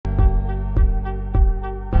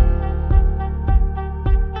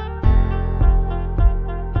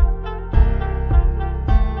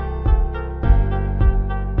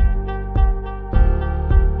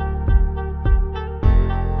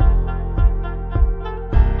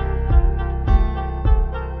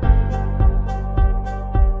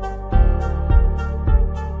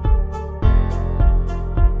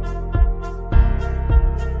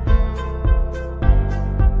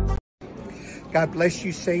God bless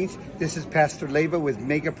you, saints. This is Pastor Leva with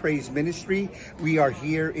Mega Praise Ministry. We are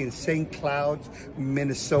here in St. Cloud,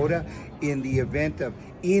 Minnesota, in the event of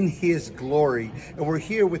In His Glory. And we're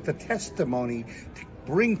here with the testimony to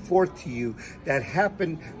bring forth to you that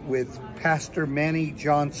happened with Pastor Manny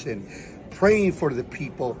Johnson, praying for the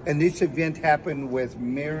people. And this event happened with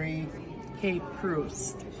Mary Kate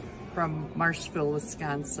Proust from Marshville,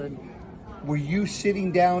 Wisconsin. Were you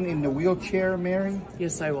sitting down in the wheelchair, Mary?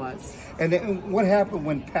 Yes, I was. And then what happened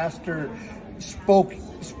when Pastor spoke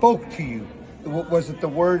to you? Was it the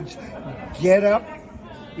words, get up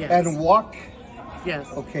Yes. and walk?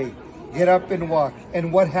 Yes. Okay, get up and walk.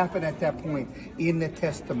 And what happened at that point in the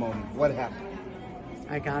testimony? What happened?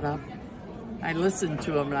 I got up. I listened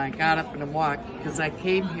to him and I got up and walked because I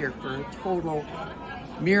came here for a total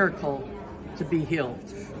miracle to be healed.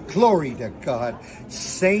 Glory to God.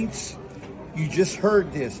 Saints, you just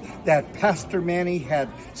heard this, that Pastor Manny had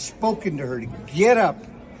spoken to her to get up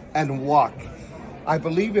and walk. I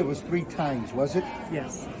believe it was 3 times, was it?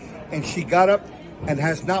 Yes. And she got up and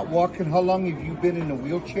has not walked. And how long have you been in a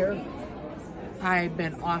wheelchair? I've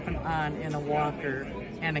been off and on in a walker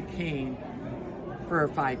and a cane for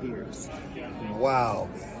 5 years. Wow.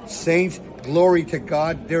 Saints, glory to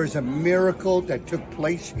God. There's a miracle that took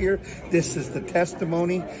place here. This is the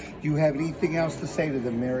testimony. Do you have anything else to say to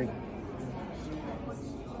them, Mary?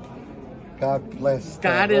 God bless.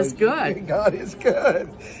 God is good. God is good.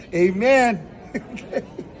 Amen.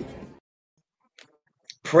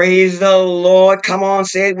 Praise the Lord. Come on,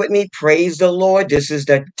 say it with me. Praise the Lord. This is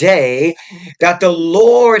the day that the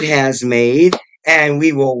Lord has made, and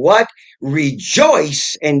we will what?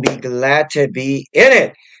 Rejoice and be glad to be in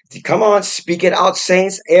it. Come on, speak it out,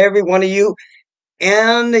 saints. Every one of you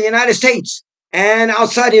in the United States and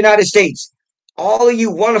outside the United States. All of you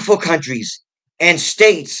wonderful countries and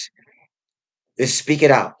states. Let's speak it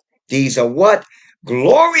out. These are what?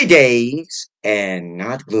 Glory days and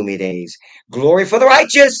not gloomy days. Glory for the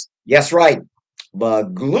righteous. Yes, right.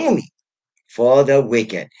 But gloomy for the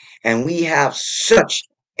wicked. And we have such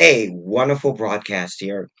a wonderful broadcast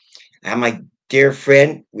here. And my dear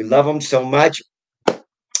friend, we love him so much,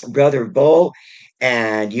 Brother Bo.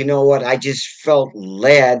 And you know what? I just felt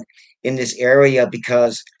led in this area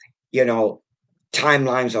because,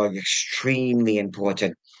 timelines are extremely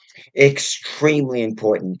important. Extremely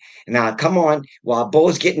important. Now, come on, while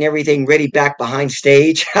Bo's getting everything ready back behind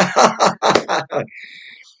stage.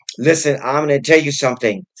 Listen, I'm going to tell you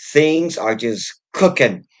something. Things are just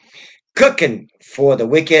cooking for the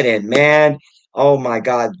wicked. And man, oh my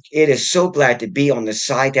God, it is so glad to be on the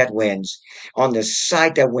side that wins. On the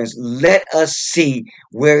side that wins. Let us see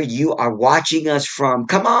where you are watching us from.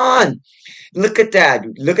 Come on. Look at that.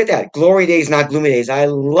 Look at that. Glory days, not gloomy days. I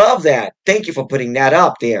love that. Thank you for putting that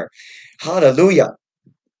up there. Hallelujah.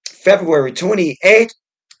 February 28th,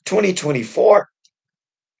 2024.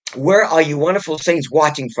 Where are you wonderful saints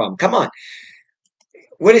watching from? Come on.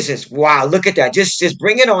 What is this? Wow, look at that. Just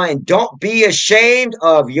bring it on. Don't be ashamed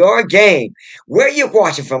of your game. Where are you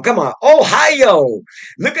watching from? Come on. Ohio.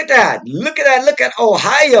 Look at that. Look at that. Look at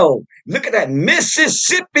Ohio. Look at that.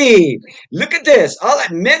 Mississippi. Look at this. All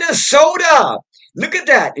that. Minnesota. Look at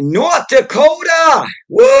that. North Dakota.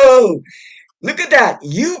 Whoa. Look at that.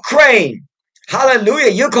 Ukraine.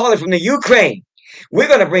 Hallelujah. You're calling from the Ukraine. We're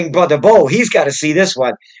going to bring Brother Bo. He's got to see this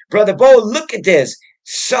one. Brother Bo, look at this.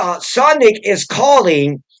 Sonic is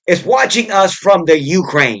watching us from the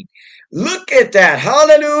Ukraine. Look at that.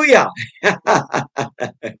 Hallelujah.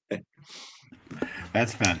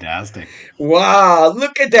 That's fantastic. Wow.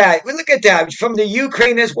 Look at that. Look at that. From the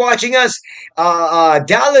Ukraine is watching us.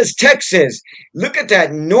 Dallas, Texas. Look at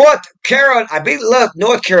that. North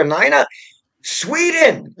Carolina.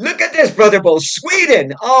 Sweden. Look at this, Brother Bo.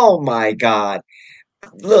 Sweden. Oh, my God.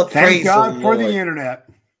 Look, Thank God for the internet.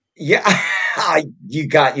 Yeah, you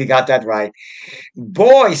got that right.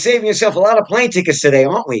 Boy, saving yourself a lot of plane tickets today,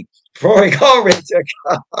 aren't we? Glory to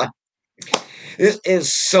God. This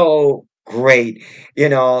is so great.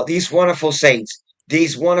 These wonderful saints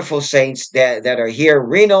that are here.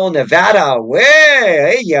 Reno, Nevada.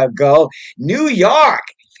 There you go. New York.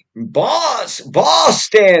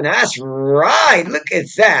 Boston. That's right. Look at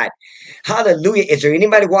that. Hallelujah. Is there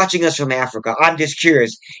anybody watching us from Africa? I'm just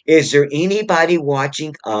curious. Is there anybody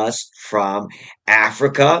watching us from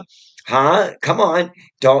Africa? Huh? Come on.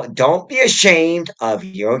 Don't be ashamed of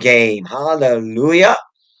your game. Hallelujah.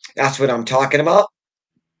 That's what I'm talking about.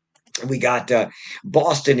 We got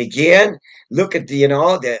Boston again. Look at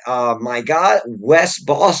my God, West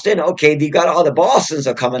Boston. Okay, you got all the Bostons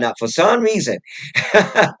are coming up for some reason.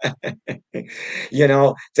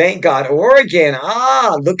 Thank God. Oregon.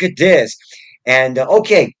 Look at this. And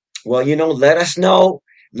okay, Well, let us know.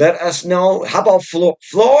 Let us know. How about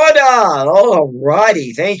Florida? All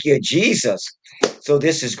righty. Thank you, Jesus. So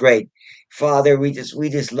this is great. Father, we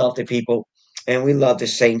just love the people and we love the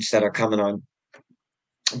saints that are coming on.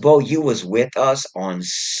 Bo, you was with us on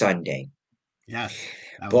Sunday. Yes,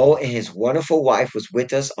 that was Bo and awesome. his wonderful wife was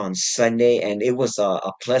with us on Sunday, and it was a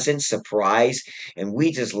pleasant surprise. And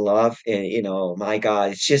we just love, and my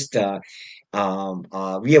God, it's just yeah,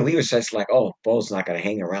 we were just like, oh, Bo's not gonna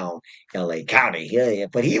hang around LA County. Yeah, yeah,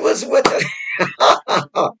 but he was with us.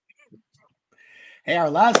 Hey, our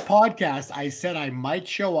last podcast, I said I might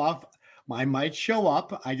show up. I might show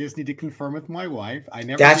up. I just need to confirm with my wife. I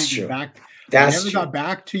never That's did get true. back. I That's never true. got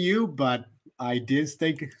back to you, but I did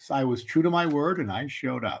think I was true to my word and I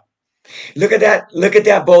showed up. Look at that. Look at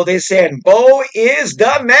that, Bo. They said Bo is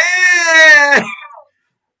the man.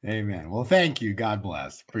 Amen. Well, thank you. God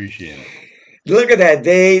bless. Appreciate it. Look at that.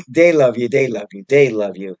 They love you. They love you. They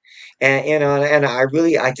love you. And and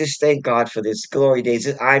I just thank God for this glory days.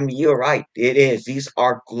 You're right. It is. These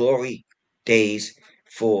are glory days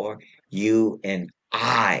for you and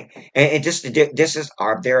I. And just this is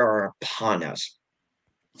our there are upon us.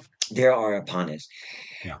 There are upon us.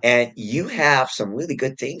 Yeah. And you have some really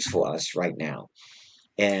good things for us right now.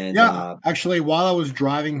 And Yeah. Actually, while I was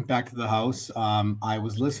driving back to the house, I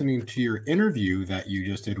was listening to your interview that you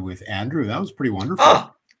just did with Andrew. That was pretty wonderful.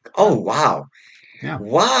 oh, Yeah. oh wow. Yeah.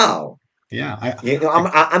 Wow. Yeah.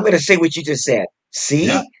 I'm going to say what you just said.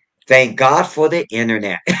 Yeah. See? Thank God for the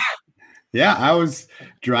internet. Yeah, I was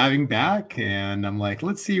driving back and I'm like,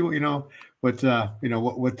 let's see what he's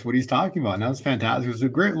talking about. And that was fantastic. It was a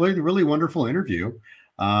great, really, really wonderful interview.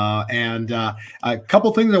 And a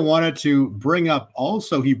couple things I wanted to bring up.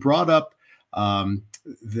 Also, he brought up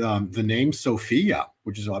the name Sophia,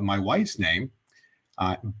 which is my wife's name.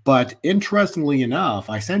 But interestingly enough,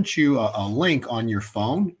 I sent you a link on your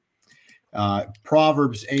phone.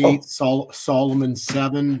 Proverbs 8, Oh, Solomon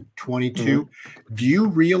 7:22. mhm. Do you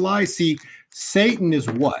realize? See, Satan is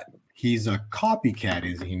what? He's a copycat,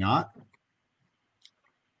 is he not?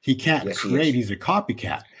 He can't Yes, he create. is. He's a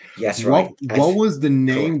copycat. Yes, right. What was the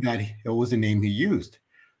name Correct. what was the name he used?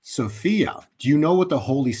 Sophia. Do you know what the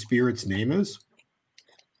Holy Spirit's name is?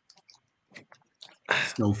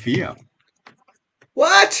 Sophia.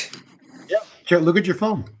 What? Sure, look at your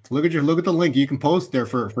phone. Look at the link. You can post there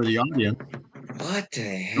for the audience. What the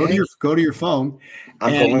Go heck? to your phone,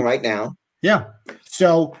 I'm and going right now. yeah.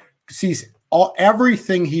 So see,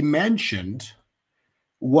 everything he mentioned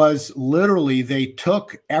was literally they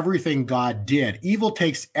took everything God did. Evil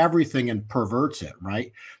takes everything and perverts it,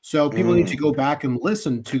 right? So people need to Mm, go back and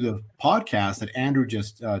listen to the podcast that Andrew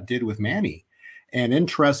just did with Manny. And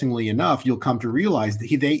interestingly enough, you'll come to realize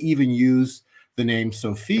that they even use the name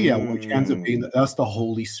Sophia, which ends up being mm, that's the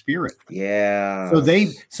Holy Spirit. yes.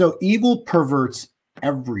 So evil perverts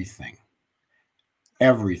everything.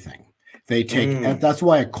 Everything. They take Mm, that's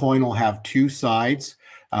why a coin will have two sides.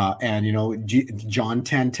 And John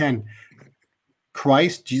 10:10,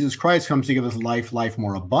 Jesus Christ comes to give us life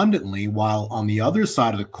more abundantly, while on the other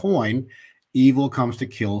side of the coin, evil comes to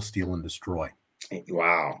kill, steal, and destroy.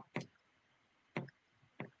 wow.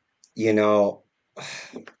 You know,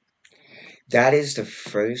 that is the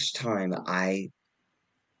first time I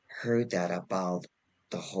heard that about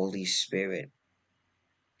the Holy Spirit.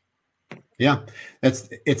 Yeah,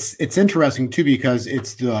 it's interesting too because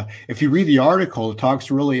it's the if you read the article, it talks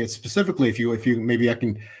really it's specifically if you maybe I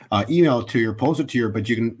can email it to you or post it to you, but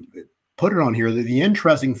you can put it on here. The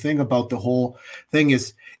interesting thing about the whole thing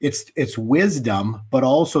is it's wisdom, but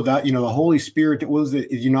also that the Holy Spirit. It was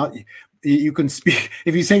you not you can speak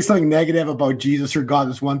if you say something negative about Jesus or God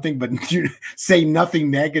is one thing, but you say nothing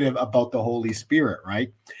negative about the Holy Spirit,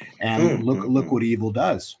 right? And Mm, mm, look mm. what evil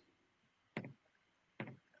does.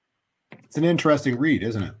 It's an interesting read,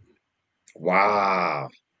 isn't it? Wow.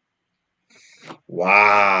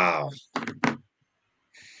 Wow.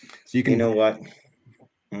 So you You can, know what?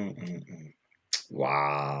 Mm, mm, mm.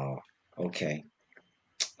 Wow. Okay.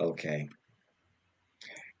 Okay.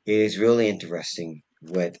 It is really interesting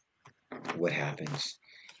what happens.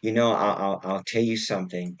 I'll tell you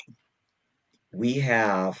something. We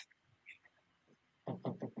have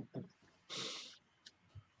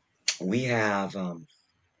we have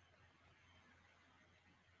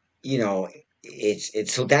you know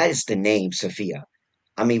it's so that is the name Sophia.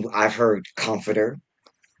 I mean, I've heard comforter,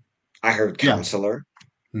 I heard yeah, counselor,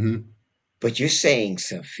 hmm but you're saying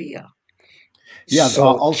Sophia. yeah.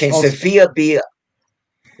 So can Sophia be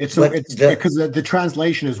it's but because the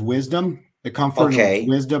translation is wisdom, The comforter was Okay.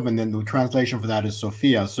 wisdom, and then the translation for that is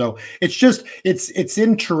Sophia. So it's just it's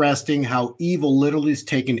interesting how evil literally has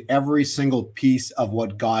taken every single piece of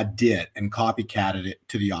what God did and copycatted it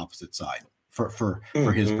to the opposite side for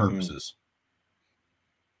his Mm-mm-mm. purposes.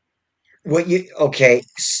 What you okay?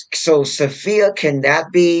 So Sophia, can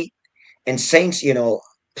that be? And Saints,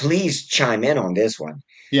 please chime in on this one.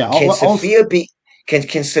 Yeah, Can Sophia be?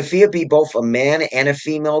 Can Sophia be both a man and a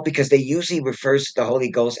female? Because they usually refers to the Holy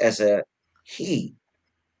Ghost as a he.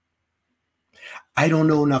 I don't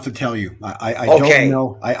know enough to tell you. I don't Okay.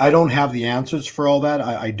 know. I don't have the answers for all that.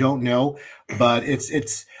 I don't know, but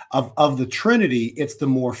it's of the Trinity, it's the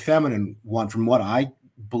more feminine one from what I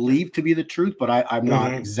believe to be the truth, but I'm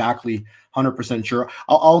not Hmm. exactly 100% sure.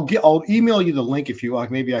 I'll email you the link if you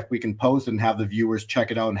like. Maybe we can post and have the viewers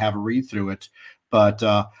check it out and have a read through it. But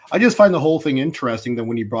I just find the whole thing interesting that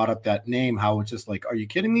when you brought up that name, how it's just like, are you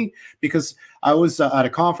kidding me? Because I was at a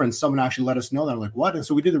conference, someone actually let us know that. I'm like, what? And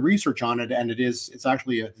so we did the research on it, and it's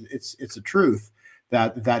actually it's a truth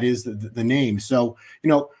that is the name. So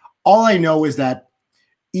all I know is that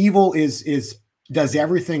evil is does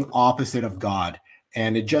everything opposite of God,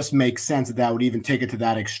 and it just makes sense that would even take it to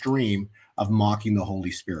that extreme of mocking the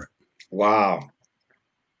Holy Spirit. Wow.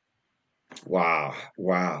 Wow.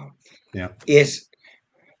 Wow. Yeah. Is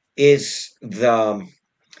the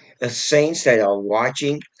saints that are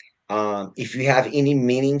watching? If you have any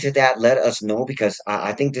meaning to that, let us know because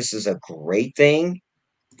I think this is a great thing.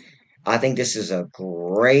 I think this is a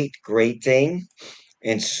great, great thing.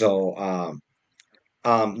 And so,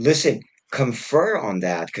 listen, confer on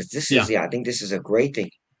that because Yeah. I think this is a great thing.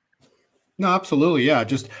 No, absolutely. Yeah.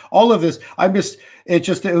 Just all of this. It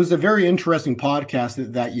was a very interesting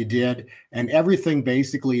podcast that you did, and everything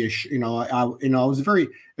basically is, it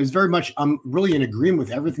was very much, I'm really in agreement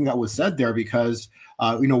with everything that was said there because,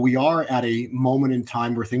 we are at a moment in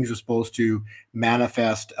time where things are supposed to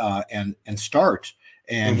manifest and start.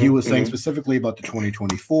 And he Hmm. was saying Hmm. specifically about the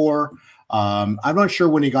 2024. I'm not sure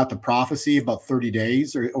when he got the prophecy about 30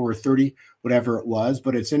 days or 30, whatever it was,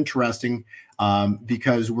 but it's interesting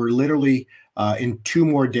because we're literally in 2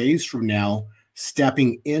 more days from now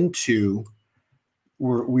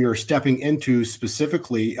we are stepping into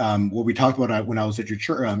specifically what we talked about when I was at your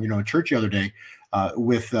church, church the other day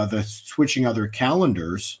with the switching other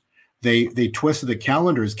calendars. They twisted the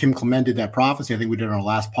calendars. Kim Clement did that prophecy. I think we did on our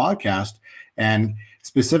last podcast, and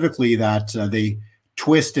specifically that they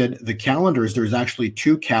twisted the calendars. There's actually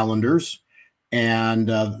 2 calendars, and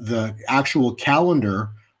the actual calendar,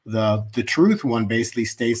 the truth one, basically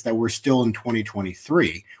states that we're still in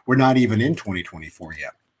 2023. We're not even in 2024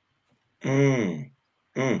 yet. Mm.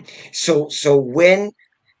 Mm. So when,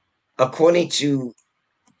 according to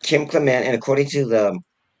Kim Clement and according to the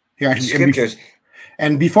Here, actually, scriptures,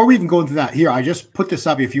 and before we even go into that, here I just put this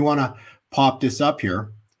up. If you want to pop this up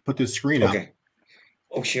here, put this screen up. okay.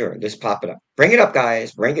 Oh, sure. Just pop it up. Bring it up,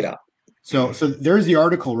 guys. Bring it up. So there's the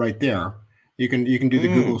article right there. You can do the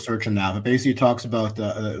Google Mm. search on that. But basically, it talks about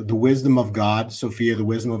the wisdom of God, Sophia, the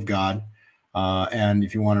wisdom of God. And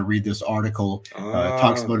if you want to read this article, it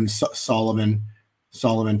talks about in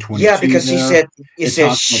Solomon 22 Yeah, because there. it It says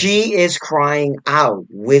talks about, she is crying out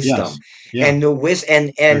wisdom. yes, yeah, And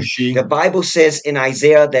and there's she, the Bible says in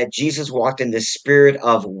Isaiah that Jesus walked in the spirit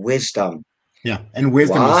of wisdom. yeah, and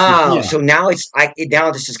wisdom is Wow. Sophia. So now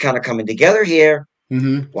now this is kind of coming together here.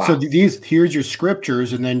 So Wow. here's your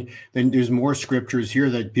scriptures, and then there's more scriptures here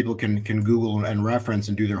that people can Google and reference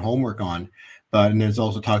and do there's homework on. But and there's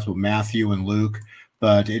also talks about Matthew and Luke.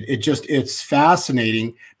 But it's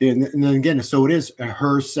fascinating. And then again, so it is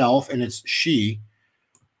herself, and it's she.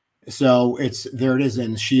 So it's there it is,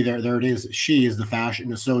 and she there it is. She is the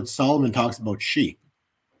fashion. So it's Solomon talks about she.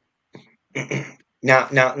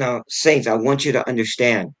 Now, saints, I want you to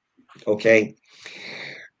understand, okay?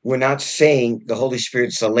 We're not saying the Holy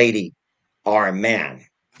Spirit's a lady or a man.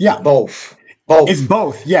 Yeah, Both. it's Both.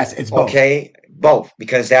 both. Yes, it's both. Okay, both,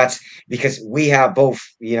 because we have both,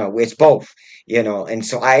 it's both, and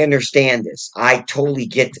so I understand this. I totally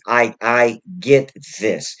get, I get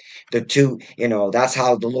this. The two, that's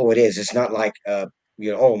how the Lord is. It's not like,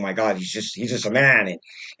 oh my God, he's just a man,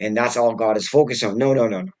 and that's all God is focused on. No, no,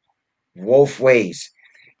 no, no. Both ways.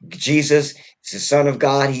 Jesus is the Son of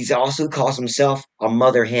God. He's also calls himself a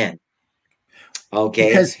mother hen. Okay.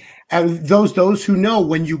 Because those who know,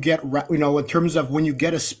 when you get in terms of when you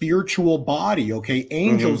get a spiritual body, okay,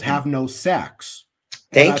 angels Hmm. have no sex.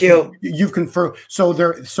 And I Thank think you. you've confirmed. So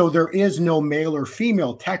there is no male or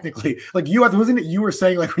female technically. Like wasn't it you were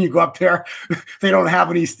saying, like when you go up there, they don't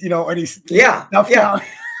have any any Yeah, stuff yeah, down.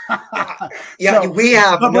 yeah. So, We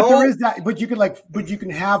have but no. there is that. But you can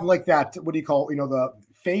have like that. What do you call the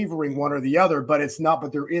favoring one or the other, but it's not.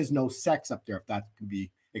 But there is no sex up there. If that can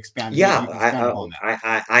be expanded, maybe Yeah, you can expand upon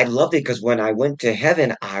that. I loved it because when I went to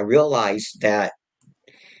heaven, I realized that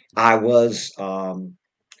I was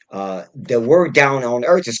the word down on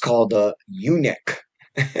earth is called a eunuch.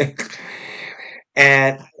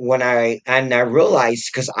 And I realized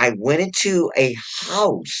because I went into a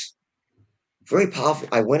house, very powerful.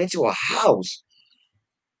 I went into a house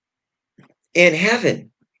in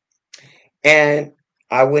heaven, and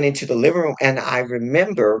I went into the living room, and I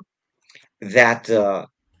remember that the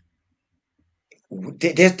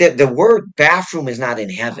word bathroom is not in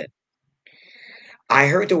heaven. I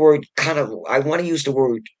heard the word kind of, I want to use the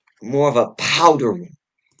word more of a powder room,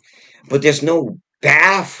 but there's no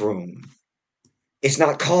bathroom. It's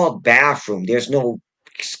not called bathroom. There's no,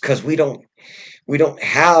 because we don't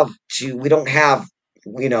have,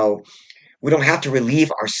 you know, we don't have to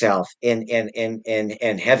relieve ourselves in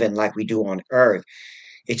heaven like we do on earth.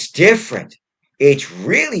 It's different. It's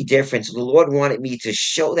really different. So the Lord wanted me to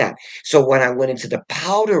show that. So when I went into the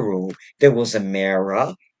powder room, there was a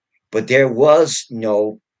mirror, but there was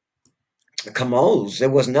no commodes. There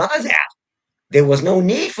was none of that. There was no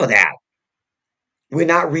need for that. We're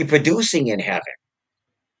not reproducing in heaven.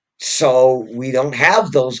 So we don't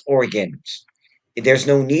have those organs. There's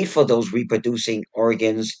no need for those reproducing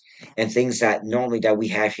organs and things that normally that we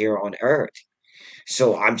have here on earth.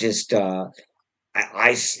 So I'm just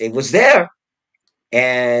it was there,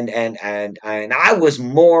 and I was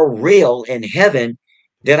more real in heaven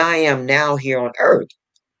than I am now here on earth.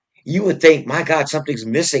 You would think, my God, something's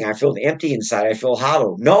missing. I feel empty inside. I feel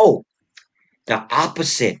hollow. No, the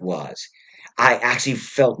opposite was. I actually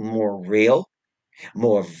felt more real,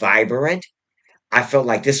 more vibrant. I felt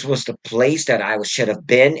like this was the place that I should have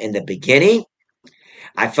been in the beginning.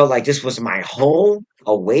 I felt like this was my home,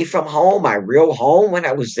 away from home, my real home when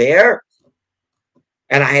I was there.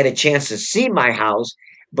 And I had a chance to see my house.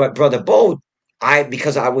 But Brother Bo,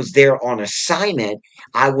 because I was there on assignment,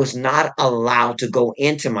 I was not allowed to go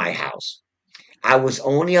into my house. I was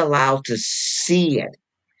only allowed to see it.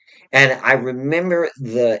 And I remember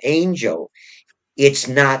the angel, it's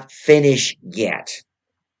not finished yet.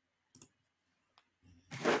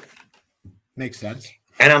 Makes sense.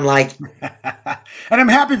 And I'm like, and I'm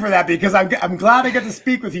happy for that because I'm glad I get to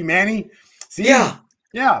speak with you, Manny. See,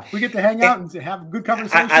 yeah, we get to hang out and have good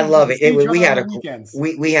conversations. I love it. Weekends.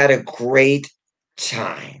 We had a great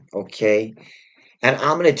time. Okay, and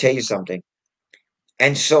I'm gonna tell you something.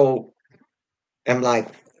 And so I'm like,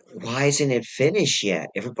 why isn't it finished yet?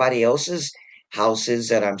 Everybody else's houses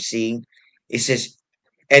that I'm seeing, it says,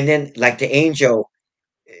 and then like the angel,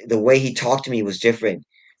 the way he talked to me was different.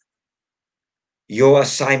 Your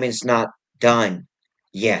assignment's not done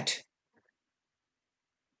yet.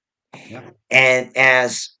 Yeah. And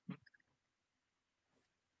as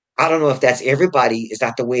I don't know if that's everybody, is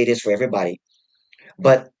not the way it is for everybody,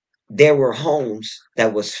 but there were homes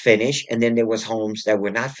that was finished, and then there was homes that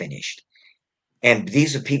were not finished. And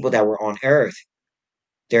these are people that were on earth,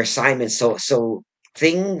 their assignments. So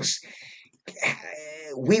things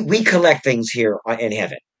we collect things here in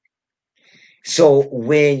heaven. So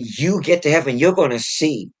when you get to heaven, you're going to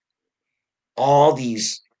see all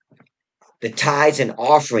these the tithes and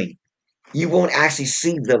offering. You won't actually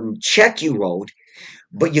see the check you wrote,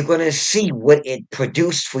 but you're going to see what it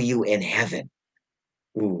produced for you in heaven.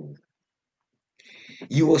 Ooh.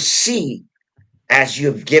 You will see as you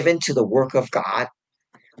have given to the work of God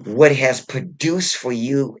what it has produced for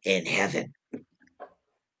you in heaven.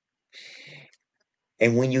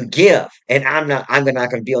 And when you give, and I'm not going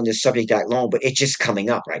to be on this subject that long, but it's just coming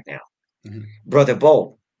up right now. Mm-hmm. Brother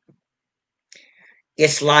Bo,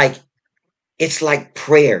 it's like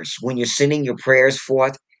prayers. When you're sending your prayers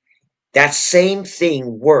forth, that same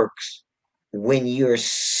thing works when you're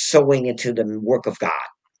sowing into the work of God.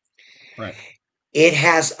 Right. It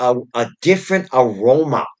has a different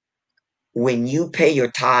aroma when you pay your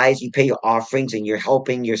tithes, you pay your offerings, and you're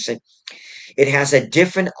helping your sin. It has a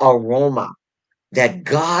different aroma that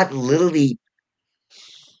God literally,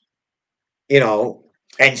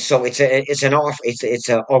 and so it's an offer, it's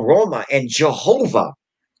an aroma, and Jehovah,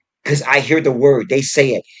 because I hear the word, they say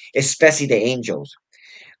it, especially the angels.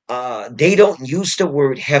 They don't use the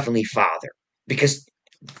word Heavenly Father because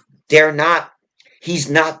he's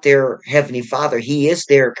not their Heavenly Father. He is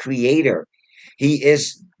their creator. He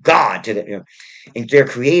is God to them, and their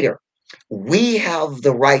creator. We have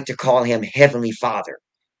the right to call him Heavenly Father,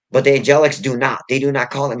 but the angelics do not. They do not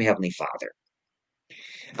call him Heavenly Father.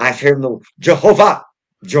 I've heard the Jehovah.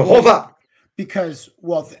 Because,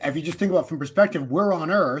 if you just think about it from perspective, we're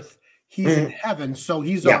on earth, he's in heaven, so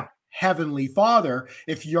he's Heavenly Father.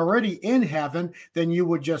 If you're already in heaven, then you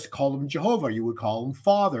would just call him Jehovah. You would call him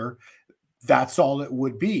Father. That's all it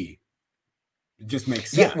would be. It just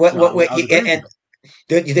makes sense. Yeah,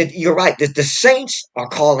 you're right. The saints are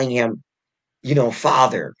calling him,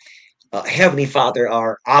 Father, Heavenly Father,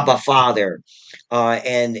 or Abba Father,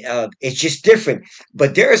 and it's just different.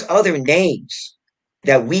 But there's other names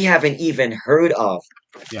that we haven't even heard of.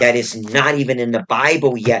 Yeah. That is not even in the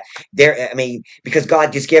Bible yet. Because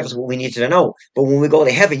God just gave us what we need to know. But when we go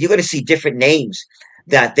to heaven, you're going to see different names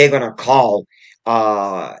that they're going to call,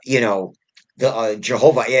 the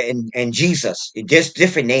Jehovah and Jesus. Just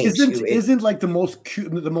different names. Isn't like the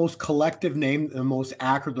most collective name, the most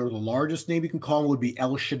accurate, or the largest name you can call him would be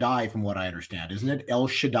El Shaddai, from what I understand, isn't it? El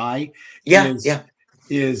Shaddai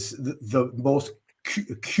is the most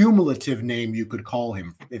cumulative name you could call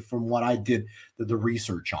him, from what I did the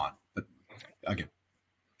research on. But again,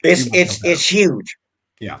 it's huge.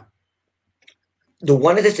 Yeah.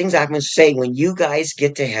 One of the things I'm going to say, when you guys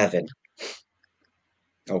get to heaven,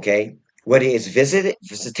 okay, whether it's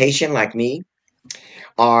visitation like me,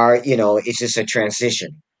 or it's just a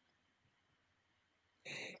transition,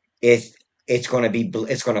 it's going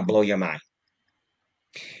to blow your mind.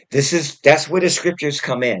 That's where the scriptures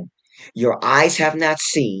come in. Your eyes have not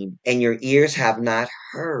seen and your ears have not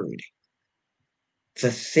heard the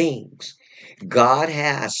things God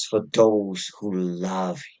has for those who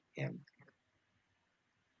love him.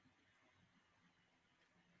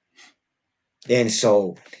 And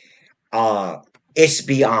so it's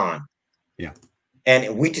beyond. Yeah. And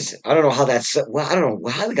I don't know how I don't know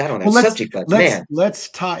how we got on that subject, but let's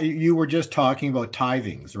tie. You were just talking about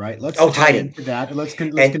tithings, right? Let's tithing into that, and let's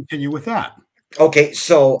continue with that. Okay,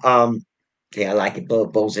 so I like it.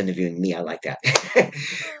 Bo's interviewing me. I like that.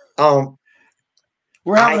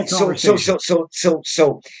 We're having a conversation.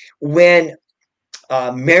 So when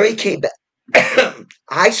Mary came back,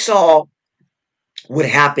 I saw what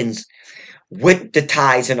happens with the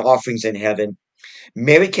tithes and offerings in heaven.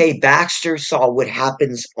 Mary Kay Baxter saw what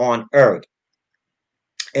happens on earth.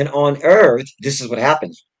 And on earth, this is what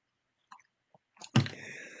happens.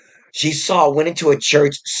 She went into a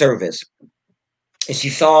church service, and she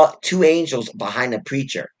saw two angels behind the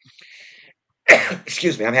preacher.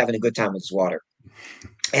 Excuse me, I'm having a good time with this water.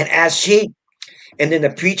 And then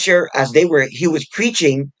the preacher, he was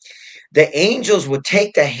preaching, the angels would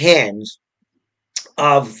take the hands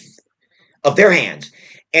of their hands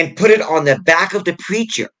and put it on the back of the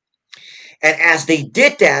preacher. And as they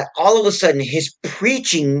did that, all of a sudden his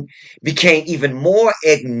preaching became even more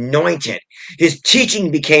anointed. His teaching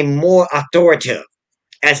became more authoritative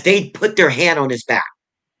as they put their hand on his back.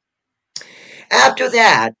 After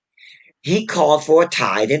that, he called for a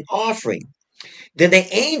tithe and offering. Then the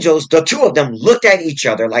angels, the two of them, looked at each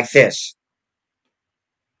other like this.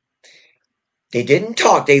 They didn't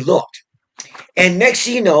talk, they looked. And next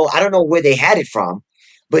thing you know, I don't know where they had it from,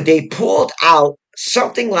 but they pulled out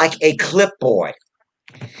something like a clipboard.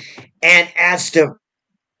 And as the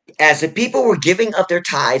people were giving up their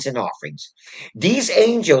tithes and offerings, these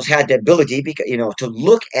angels had the ability, to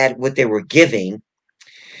look at what they were giving,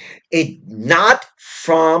 not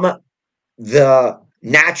from the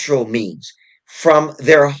natural means, from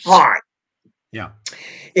their heart. Yeah.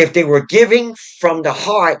 If they were giving from the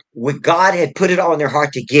heart, what God had put it on their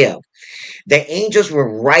heart to give, the angels would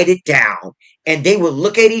write it down, and they would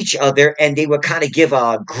look at each other, and they would kind of give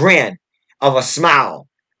a grin of a smile.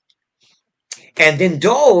 And then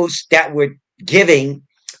those that were giving,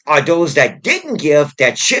 or those that didn't give,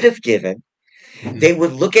 that should have given, they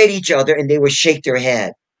would look at each other and they would shake their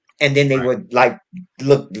head, and then they would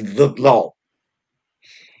look low.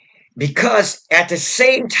 Because at the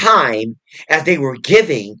same time as they were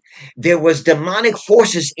giving, there was demonic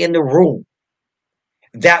forces in the room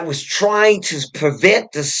that was trying to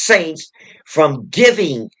prevent the saints from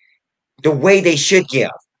giving the way they should give.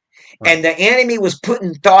 Right. And the enemy was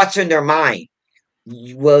putting thoughts in their mind.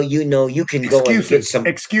 Well, you can go and get some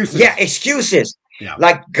excuses. Yeah, excuses. Yeah.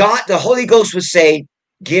 Like God, the Holy Ghost would say,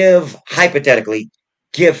 hypothetically,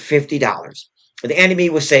 give $50. The enemy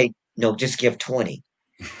would say, no, just give 20.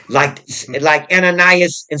 Like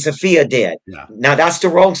Ananias and Sophia did. Yeah. Now that's the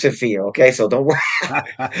wrong Sophia, okay? So don't worry.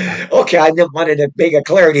 Okay, I wanted to make a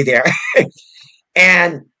clarity there.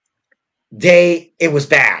 And it was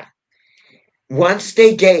bad. Once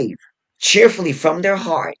they gave cheerfully from their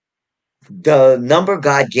heart, the number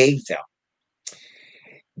God gave them,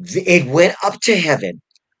 it went up to heaven.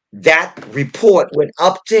 That report went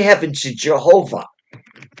up to heaven to Jehovah.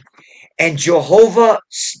 And Jehovah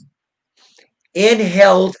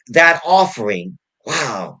inhaled that offering.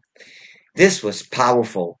 Wow, this was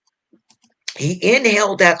powerful. He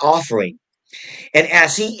inhaled that offering. And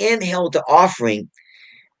as he inhaled the offering,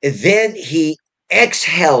 then he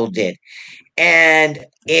exhaled it. And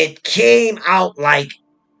it came out like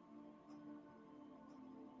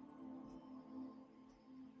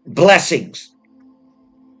blessings.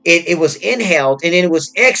 It was inhaled and then it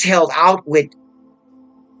was exhaled out with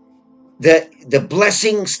the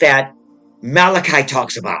blessings that Malachi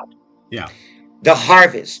talks about. Yeah. The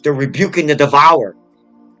harvest, the rebuking the devourer,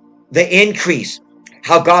 the increase,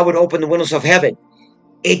 how God would open the windows of heaven.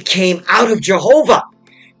 It came out of Jehovah.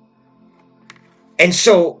 And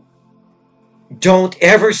so don't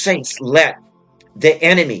ever, saints, let the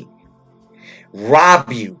enemy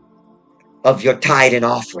rob you of your tithe and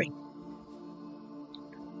offering.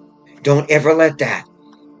 Don't ever let that.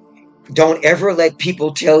 Don't ever let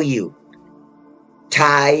people tell you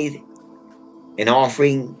tithe and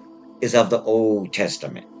offering is of the Old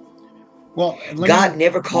Testament. Well, God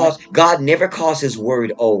never calls his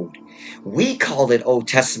word old. We call it Old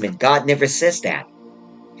Testament. God never says that.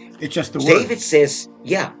 It's just the word. David says,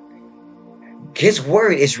 yeah, his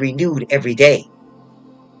word is renewed every day.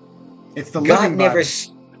 It's the living Bible.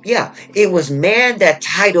 Yeah, it was man that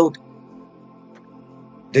titled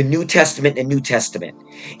the New Testament the New Testament.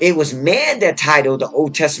 It was man that titled the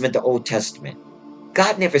Old Testament the Old Testament.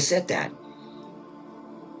 God never said that.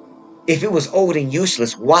 If it was old and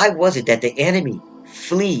useless, why was it that the enemy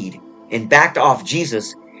fled and backed off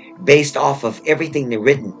Jesus based off of everything they're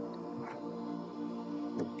written,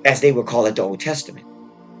 as they would call it, the Old Testament?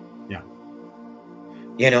 Yeah.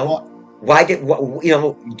 You know, Brother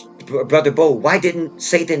Bo, why didn't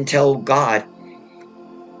Satan tell God,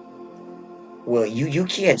 well, you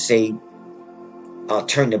can't say,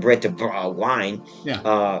 turn the bread to wine.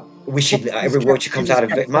 Yeah. We should, every word that comes out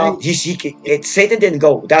of his mouth. Satan didn't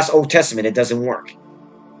go, that's Old Testament, it doesn't work.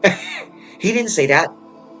 He didn't say that.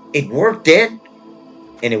 It worked then,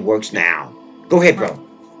 and it works now. Go ahead, bro.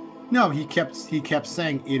 No, he kept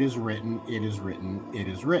saying, it is written, it is written, it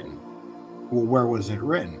is written. Well, where was it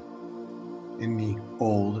written? In the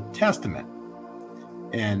Old Testament.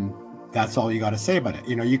 And that's all you got to say about it.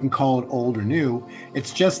 You know, you can call it old or new.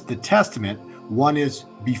 It's just the Testament. One is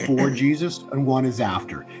before Jesus and one is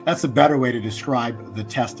after. That's a better way to describe the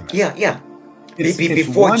Testament. Yeah. It's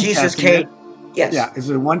before Jesus came. Yes. Yeah.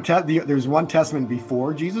 There's one Testament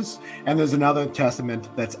before Jesus, and there's another Testament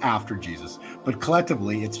that's after Jesus. But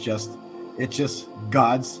collectively, it's just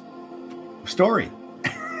God's story.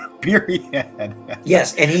 Period.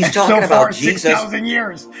 Yes, and he's talking about Jesus. 6,000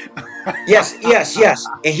 years. Yes.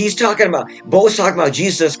 And he's talking about, Bo's talking about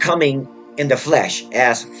Jesus coming in the flesh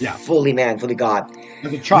as fully man, fully God.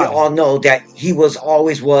 As a child. We all know that he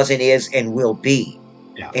always was, and is, and will be.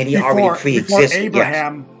 Yeah. And he already pre-existed.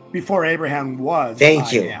 Before Abraham was.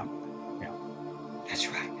 Thank you. Yeah. That's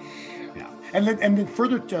right. Yeah. And then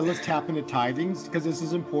further, let's tap into tithings, because this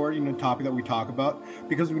is important, topic that we talk about,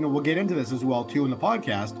 because we'll get into this as well too in the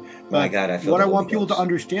podcast. But my God, what I want people to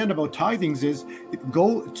understand about tithings is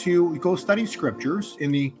go study scriptures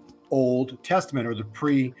in the Old Testament or the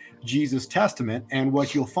pre-Jesus Testament, and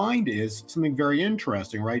what you'll find is something very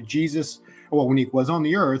interesting, right? Jesus, when he was on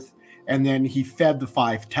the earth, and then he fed the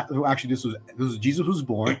this was Jesus was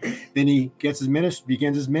born. Then he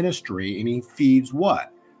begins his ministry, and he feeds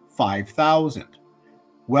what? 5,000.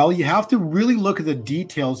 Well, you have to really look at the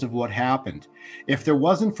details of what happened. If there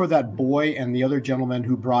wasn't for that boy and the other gentleman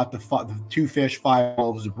who brought the 2 fish, 5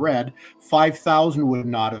 loaves of bread, 5,000 would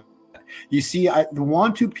not have. You see,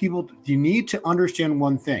 you need to understand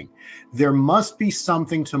one thing. There must be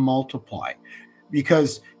something to multiply,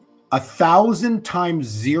 because 1,000 times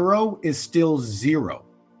 0 is still 0.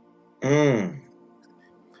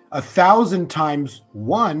 1,000 times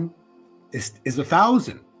 1 is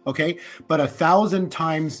 1,000. Okay, but 1,000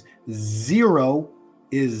 times 0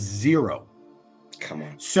 is 0. Come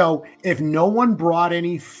on. So if no one brought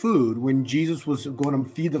any food when Jesus was going to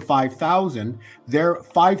feed the 5,000,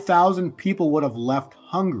 5,000 people would have left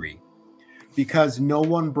hungry, because no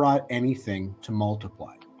one brought anything to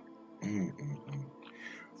multiply.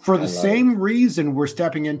 For the same reason, we're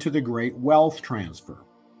stepping into the great wealth transfer.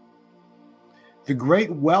 The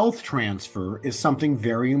great wealth transfer is something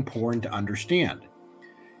very important to understand.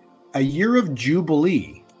 A year of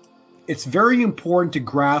Jubilee, it's very important to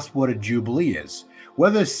grasp what a Jubilee is,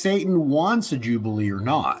 whether Satan wants a Jubilee or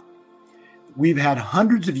not. We've had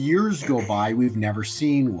hundreds of years go by, we've never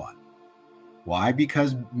seen one. Why?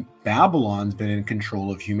 Because Babylon's been in control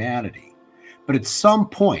of humanity. But at some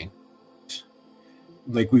point,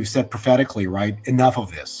 like we've said prophetically, right? Enough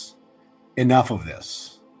of this. Enough of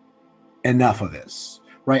this. Enough of this.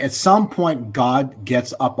 Right? At some point, God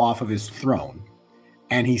gets up off of his throne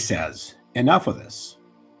and he says, enough of this.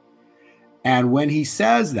 And when he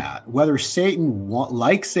says that, whether Satan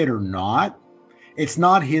likes it or not, it's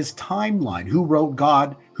not his timeline. Who wrote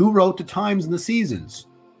God? Who wrote the times and the seasons?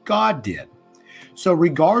 God did. So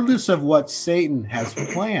regardless of what Satan has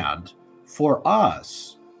planned for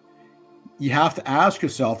us, you have to ask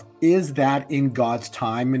yourself, is that in God's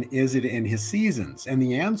time and is it in his seasons? And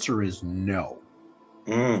the answer is no.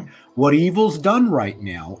 What evil's done right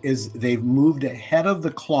now is they've moved ahead of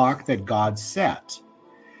the clock that God set.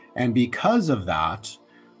 And because of that,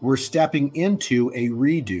 we're stepping into a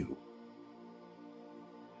redo.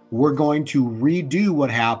 We're going to redo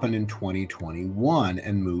what happened in 2021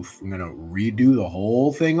 and move. We're going to redo the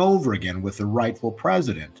whole thing over again with the rightful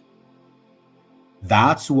president.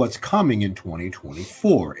 That's what's coming in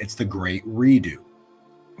 2024. It's the great redo.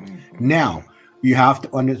 Now, you have to,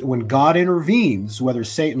 when God intervenes, whether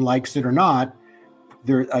Satan likes it or not,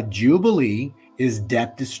 a jubilee is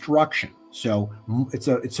debt destruction. So it's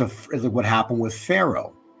what happened with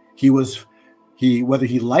Pharaoh. Whether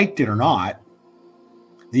he liked it or not,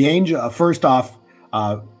 the angel, first off,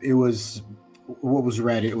 it was what was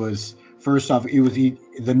read. It was first off, it was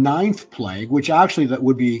the ninth plague, which actually that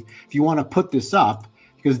would be, if you want to put this up,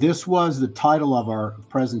 because this was the title of our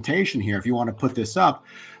presentation here. If you want to put this up,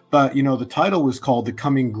 but the title was called "The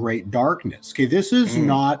Coming Great Darkness." Okay, this is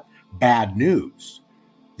not bad news.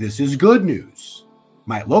 This is good news.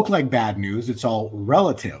 Might look like bad news. It's all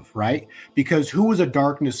relative, right? Because who was a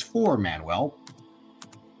darkness for, Manuel?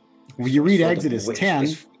 When you read Exodus 10,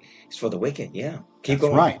 it's for the wicked. Yeah, keep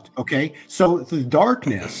going. Right. Okay. So the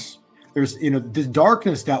darkness, there's this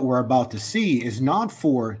darkness that we're about to see is not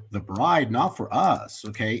for the bride, not for us.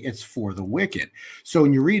 Okay, it's for the wicked. So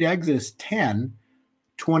when you read Exodus 10,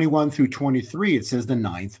 21 through 23, it says the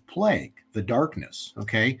ninth plague, the darkness.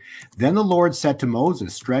 Okay. Then the Lord said to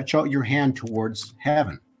Moses, "Stretch out your hand towards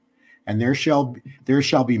heaven, and there shall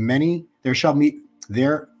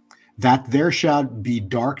be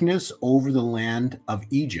darkness over the land of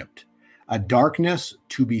Egypt, a darkness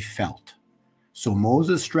to be felt." So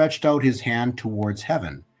Moses stretched out his hand towards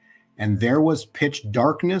heaven, and there was pitch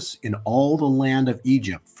darkness in all the land of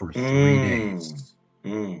Egypt for 3 days.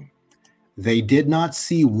 They did not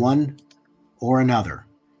see one or another,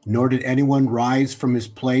 nor did anyone rise from his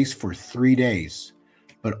place for 3 days.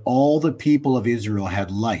 But all the people of Israel had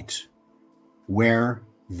light where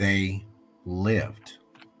they lived.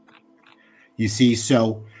 You see,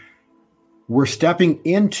 so we're stepping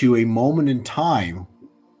into a moment in time,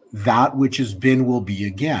 that which has been will be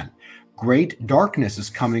again. Great darkness is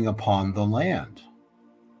coming upon the land.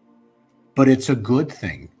 But it's a good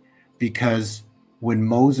thing, because when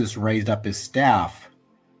Moses raised up his staff,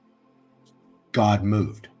 God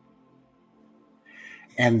moved.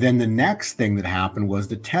 And then the next thing that happened was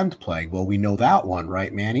the 10th plague. Well, we know that one,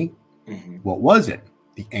 right, Manny? What was it?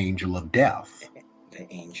 The angel of death. The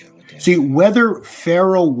angel of death. See, whether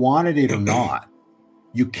Pharaoh wanted it or not,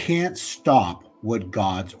 you can't stop what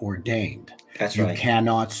God's ordained. That's right. You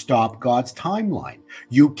cannot stop God's timeline.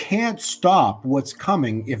 You can't stop what's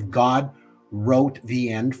coming if God wrote the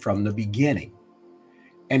end from the beginning.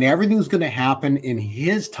 And everything's going to happen in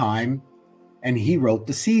his time, and he wrote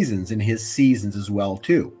the seasons in his seasons as well,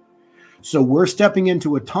 too. So we're stepping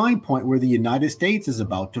into a time point where the United States is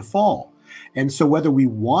about to fall. And so whether we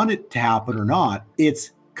want it to happen or not,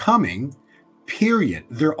 it's coming, period.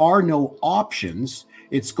 There are no options.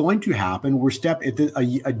 It's going to happen.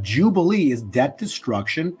 A jubilee is debt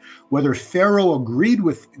destruction. Whether Pharaoh agreed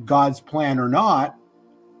with God's plan or not,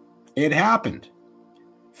 it happened.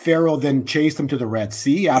 Pharaoh then chased them to the Red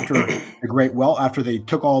Sea after after they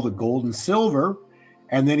took all the gold and silver,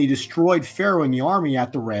 and then he destroyed Pharaoh and the army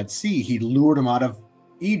at the Red Sea. He lured them out of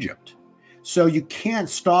Egypt. So you can't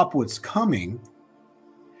stop what's coming,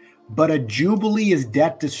 but a jubilee is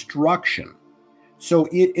debt destruction. So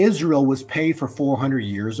Israel was paid for 400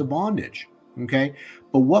 years of bondage. Okay.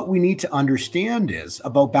 But what we need to understand is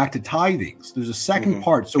about back to tithings. There's a second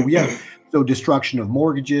part. So we have destruction of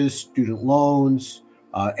mortgages, student loans,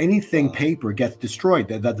 anything paper gets destroyed.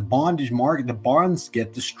 That the bondage market, the bonds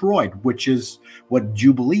get destroyed, which is what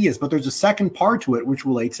jubilee is. But there's a second part to it which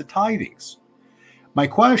relates to tithings. My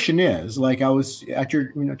question is, like I was at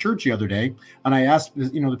your church the other day, and I asked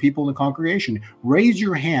the people in the congregation, raise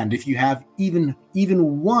your hand if you have even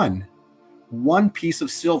one piece of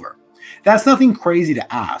silver. That's nothing crazy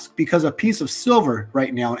to ask, because a piece of silver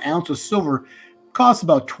right now, an ounce of silver, costs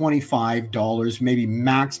about $25, maybe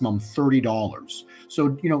maximum $30.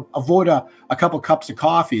 So avoid a couple cups of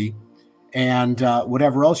coffee and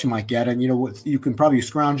whatever else you might get, and you can probably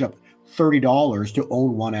scrounge up $30 to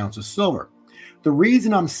own 1 ounce of silver. The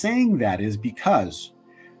reason I'm saying that is because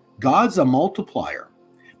God's a multiplier,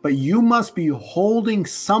 but you must be holding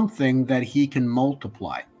something that he can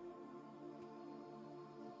multiply.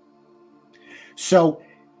 So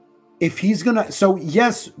if he's going to, so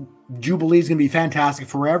yes, Jubilee is going to be fantastic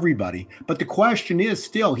for everybody. But the question is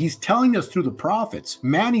still, he's telling us through the prophets.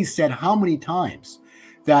 Manny said how many times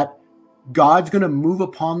that God's going to move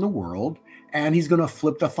upon the world and he's going to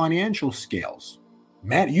flip the financial scales.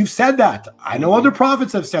 Man, you've said that. I know other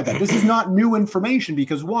prophets have said that. This is not new information,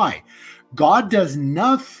 because why? God does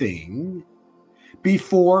nothing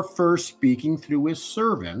before first speaking through his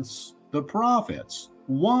servants, the prophets.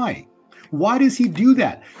 Why? Why does he do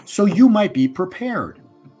that? So you might be prepared.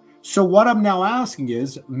 So what I'm now asking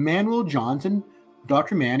is, Manuel Johnson,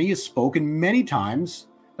 Dr. Manny, has spoken many times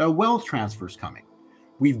that wealth transfer is coming.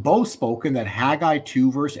 We've both spoken that Haggai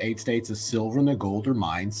 2 verse 8 states, the silver and the gold are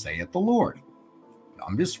mine, saith the Lord.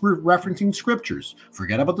 I'm just referencing scriptures.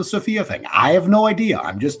 Forget about the Sophia thing. I have no idea.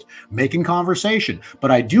 I'm just making conversation. But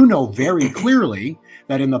I do know very clearly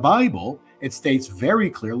that in the Bible, it states very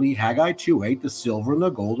clearly, Haggai 2:8, the silver and the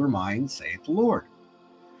gold are mine, saith the Lord.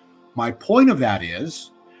 My point of that is,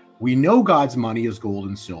 we know God's money is gold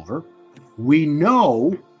and silver. We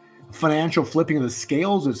know financial flipping of the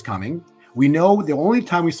scales is coming. We know the only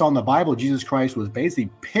time we saw in the Bible Jesus Christ was basically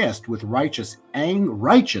pissed with righteous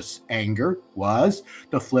anger was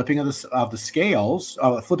the flipping of the scales,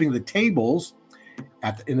 flipping of the tables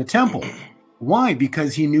in the temple. Why?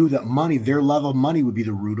 Because he knew that money, their love of money, would be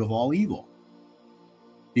the root of all evil.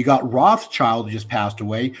 You got Rothschild, who just passed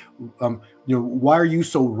away. Why are you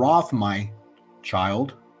so wroth, my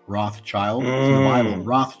child? Rothschild, it's in the Bible.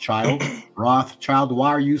 Rothschild. Why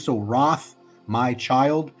are you so wroth, my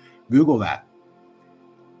child? Google that.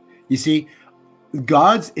 You see,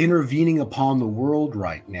 God's intervening upon the world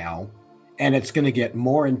right now, and it's going to get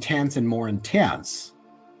more intense and more intense.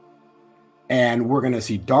 And we're going to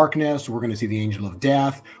see darkness. We're going to see the angel of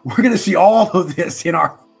death. We're going to see all of this in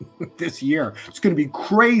this year. It's going to be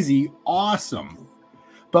crazy awesome.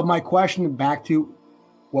 But my question back to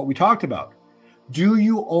what we talked about. Do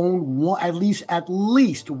you own at least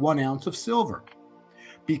 1 ounce of silver?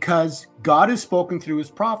 Because God has spoken through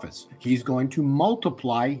his prophets. He's going to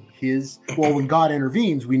multiply when God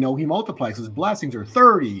intervenes, we know he multiplies. His blessings are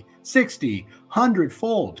 30, 60,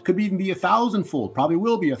 100-fold. Could even be 1,000-fold. Probably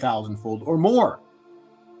will be 1,000-fold or more.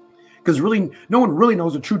 Because really, no one really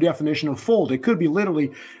knows the true definition of fold. It could be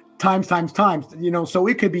literally times, so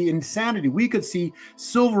it could be insanity. We could see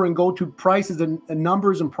silver and go to prices and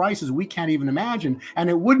numbers and prices we can't even imagine.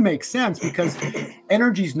 And it would make sense because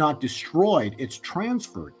energy is not destroyed, it's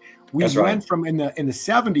transferred. We went from in the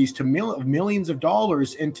 70s to millions of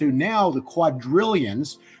dollars into now the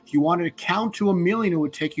quadrillions. If you wanted to count to 1 million, it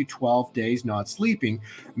would take you 12 days not sleeping.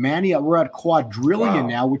 Manny, we're at quadrillion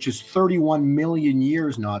now, which is 31 million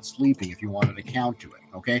years not sleeping if you wanted to count to it.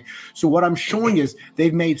 Okay. So what I'm showing is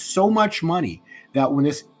they've made so much money that when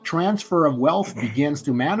this transfer of wealth begins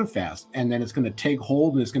to manifest, and then it's going to take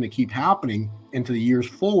hold and it's going to keep happening into the years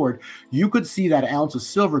forward, you could see that ounce of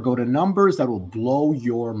silver go to numbers that will blow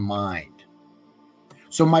your mind.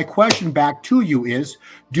 So my question back to you is,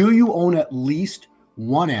 do you own at least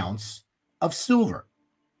 1 ounce of silver?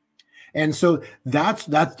 And so that's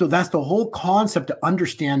the whole concept to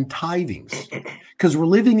understand tithings, because we're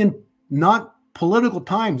living in not political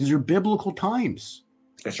times. These are biblical times.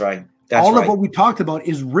 That's right. All of what we talked about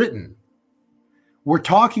is written. We're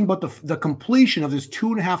talking about the completion of this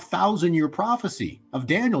 2,500 year prophecy of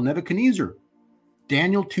Daniel, Nebuchadnezzar.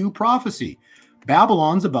 Daniel 2 prophecy.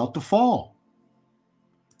 Babylon's about to fall.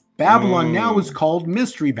 Babylon now is called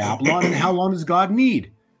Mystery Babylon. And how long does God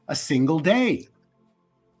need? A single day.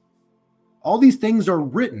 All these things are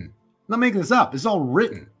written. I'm not making this up. It's all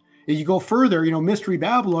written. If you go further, Mystery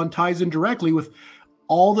Babylon ties in directly with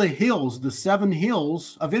all the hills. The 7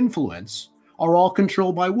 hills of influence are all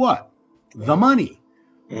controlled by what? The money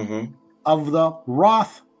of the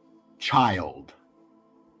Rothschild.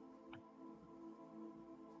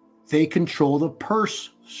 They control the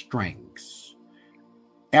purse strings.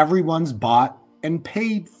 Everyone's bought and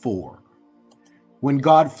paid for. When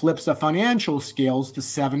God flips the financial scales, the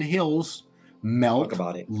 7 hills melt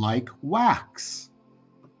like wax.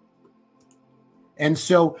 And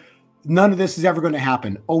so none of this is ever going to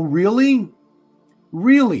happen. Oh, really?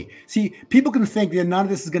 Really? See, people can think that none of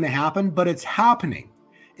this is going to happen, but it's happening.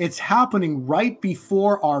 It's happening right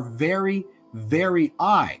before our very, very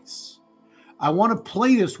eyes. I want to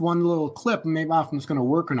play this one little clip. Maybe if it's going to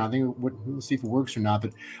work or not. We'll see if it works or not.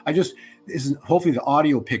 But hopefully the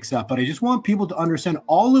audio picks up. But I just want people to understand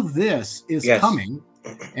all of this is coming.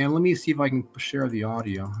 And let me see if I can share the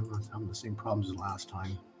audio. I'm having the same problems as last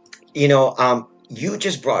time. you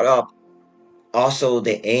just brought up also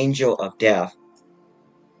the angel of death.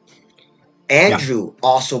 Yeah. Andrew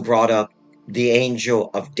also brought up the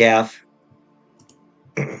angel of death.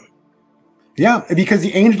 Yeah, because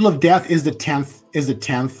the angel of death is the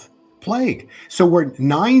 10th plague. So we're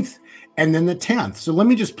ninth and then the 10th. So let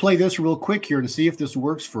me just play this real quick here and see if this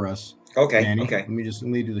works for us. Okay, Manny. okay. Let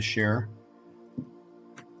me do the share.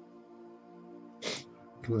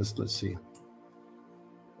 Let's see.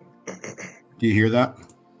 Do you hear that?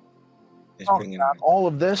 Talking about all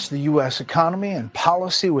of this, the U.S. economy and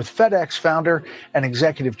policy with FedEx founder and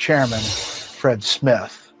executive chairman Fred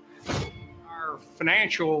Smith. Our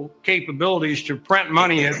financial capabilities to print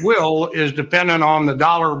money at will is dependent on the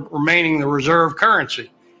dollar remaining the reserve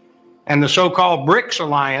currency. And the so-called BRICS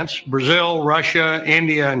alliance, Brazil, Russia,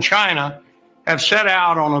 India, and China, have set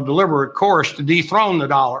out on a deliberate course to dethrone the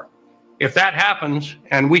dollar. If that happens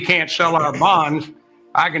and we can't sell our bonds,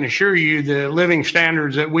 I can assure you the living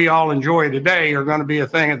standards that we all enjoy today are going to be a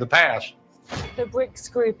thing of the past. The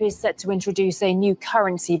BRICS group is set to introduce a new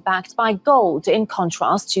currency backed by gold, in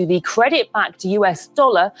contrast to the credit-backed US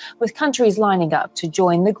dollar, with countries lining up to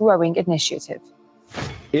join the growing initiative.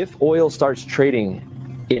 If oil starts trading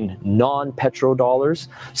in non-petrodollars,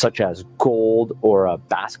 such as gold or a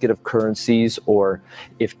basket of currencies, or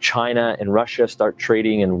if China and Russia start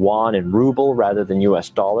trading in yuan and ruble rather than US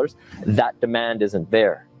dollars, that demand isn't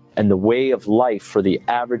there. And the way of life for the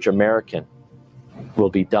average American will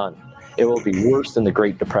be done. It will be worse than the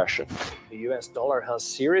Great Depression. The US dollar has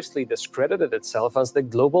seriously discredited itself as the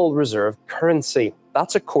global reserve currency.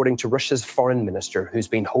 That's according to Russia's foreign minister, who's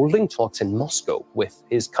been holding talks in Moscow with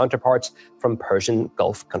his counterparts from Persian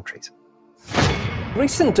Gulf countries.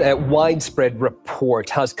 Recent widespread report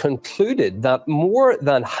has concluded that more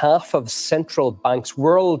than half of central banks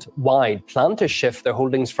worldwide plan to shift their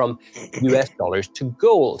holdings from US dollars to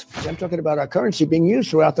gold. I'm talking about our currency being used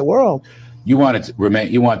throughout the world. You want it to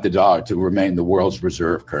remain. You want the dollar to remain the world's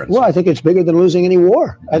reserve currency. Well, I think it's bigger than losing any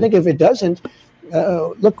war. I think if it doesn't,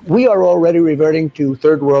 look, we are already reverting to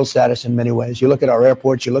third world status in many ways. You look at our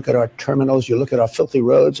airports, you look at our terminals, you look at our filthy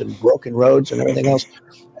roads and broken roads and everything else.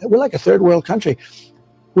 We're like a third world country.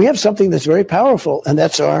 We have something that's very powerful, and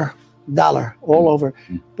that's our dollar all over.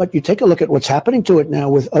 But you take a look at what's happening to it now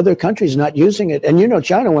with other countries not using it. And you know,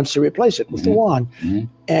 China wants to replace it with the yuan.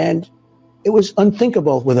 And it was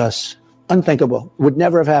unthinkable with us. Unthinkable. Would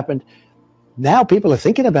never have happened. Now people are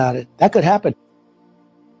thinking about it. That could happen.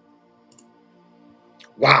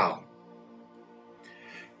 Wow.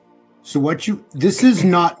 So this is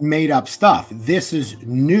not made up stuff. This is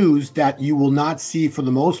news that you will not see, for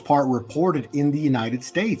the most part, reported in the United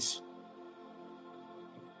States.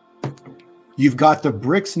 You've got the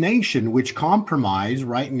BRICS nation, which comprise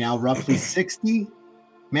right now roughly 60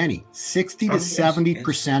 to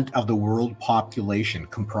 70% of the world population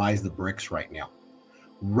comprise the BRICS right now.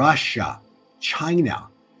 Russia, China,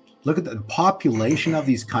 look at the population of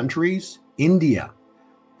these countries. India,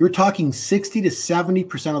 you're talking 60 to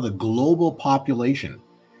 70% of the global population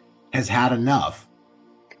has had enough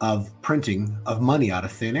of printing of money out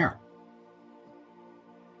of thin air.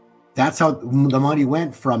 That's how the money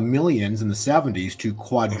went from millions in the 70s to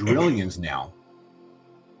quadrillions now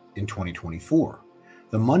in 2024.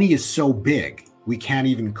 The money is so big, we can't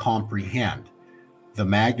even comprehend the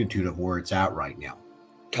magnitude of where it's at right now.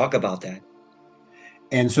 Talk about that.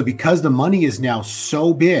 And so because the money is now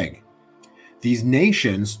so big, these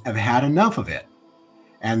nations have had enough of it.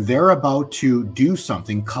 And they're about to do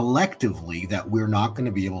something collectively that we're not going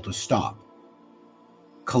to be able to stop.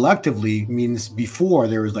 Collectively means before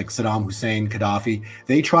there was like Saddam Hussein, Gaddafi,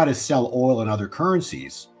 they try to sell oil and other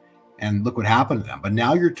currencies. And look what happened to them. But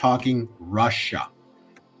now you're talking Russia,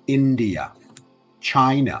 India,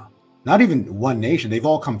 China, not even one nation. They've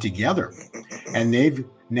all come together and they've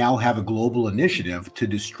now have a global initiative to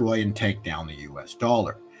destroy and take down the US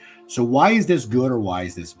dollar. So why is this good or why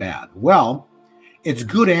is this bad? Well, it's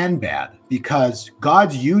good and bad because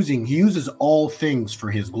he uses all things for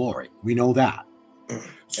his glory. We know that.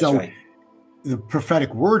 So right. The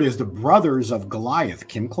prophetic word is the brothers of Goliath,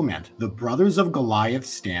 Kim Clement. The brothers of Goliath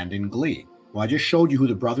stand in glee. Well, I just showed you who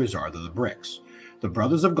the brothers are. They're the BRICS. The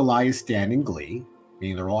brothers of Goliath stand in glee,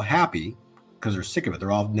 meaning they're all happy because they're sick of it.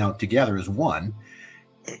 They're all now together as one.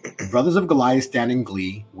 The brothers of Goliath stand in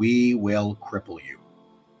glee. We will cripple you.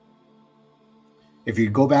 If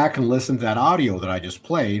you go back and listen to that audio that I just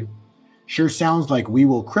played, sure sounds like we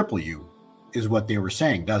will cripple you is what they were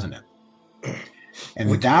saying, doesn't it?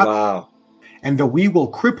 And wow. And the we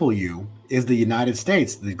will cripple you is the United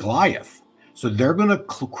States, the Goliath. So they're going to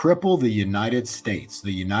cripple the United States.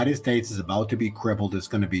 The United States is about to be crippled. It's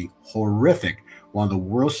going to be horrific one of the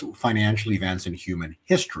worst financial events in human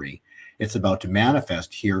history. It's about to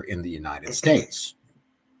manifest here in the United States.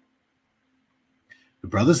 The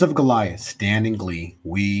brothers of Goliath stand in glee.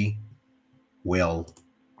 We will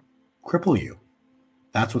cripple you.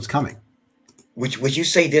 That's what's coming. Would you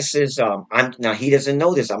say this is now he doesn't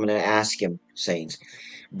know this. I'm going to ask him, Saints.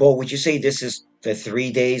 But would you say this is the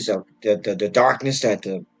 3 days of the darkness that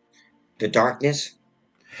the darkness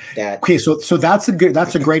that Okay, so that's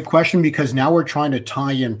a great question, because now we're trying to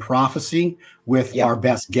tie in prophecy with our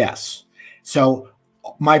best guess. So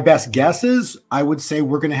my best guess is I would say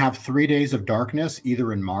we're going to have 3 days of darkness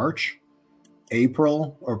either in March,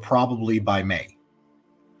 April, or probably by May.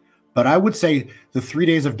 But I would say the 3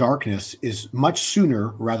 days of darkness is much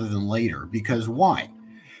sooner rather than later. Because why?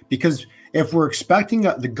 Because if we're expecting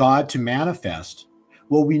the God to manifest,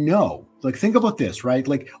 well, we know, like, think about this, right?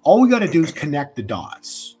 Like, all we got to do is connect the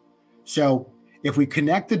dots. So if we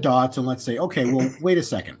connect the dots and let's say, okay, well, wait a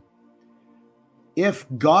second. If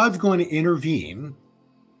God's going to intervene,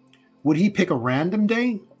 would he pick a random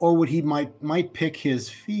day, or would he might pick his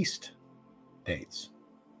feast dates?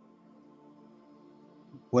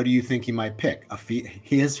 What do you think he might pick?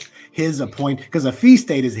 His appointed, because a feast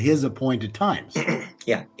date is his appointed times.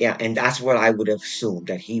 Yeah, and that's what I would have assumed,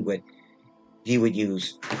 that he would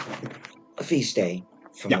use a feast day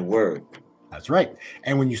from the word. That's right.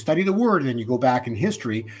 And when you study the word and then you go back in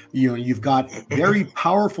history, you've got very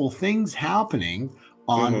powerful things happening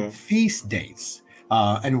on feast dates.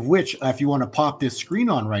 And which, if you want to pop this screen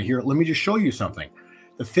on right here, let me just show you something.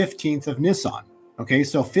 The 15th of Nisan. Okay,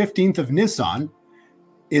 so 15th of Nisan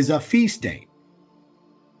is a feast day.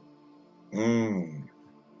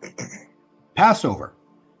 Passover.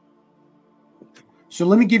 So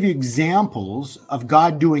let me give you examples of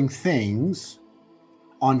God doing things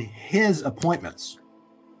on his appointments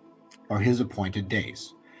or his appointed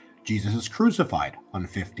days. Jesus is crucified on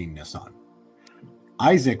 15 Nisan.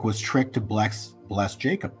 Isaac was tricked to bless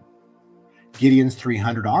Jacob. Gideon's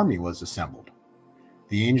 300 army was assembled.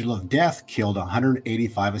 The angel of death killed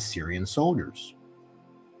 185 Assyrian soldiers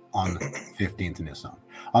on the 15th Nisan.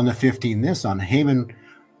 On the 15th Nisan, Haman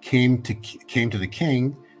came to the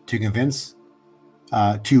king to convince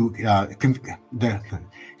Haman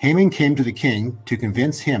came to the king to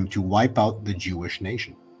convince him to wipe out the Jewish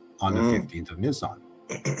nation on the 15th of Nisan.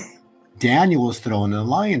 Daniel was thrown in the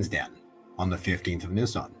lion's den on the 15th of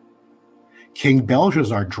Nisan. King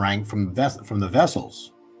Belshazzar drank from the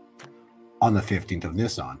vessels on the 15th of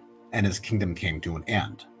Nisan, and his kingdom came to an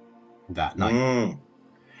end that night.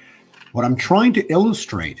 What I'm trying to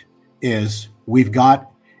illustrate is we've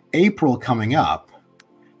got April coming up.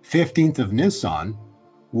 15th of Nisan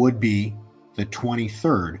would be the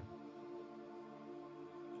 23rd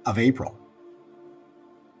of April.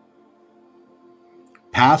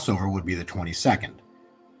 Passover would be the 22nd.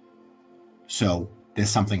 So does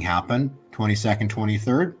something happen 22nd,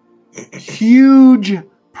 23rd? Huge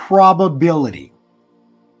probability.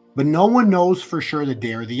 But no one knows for sure the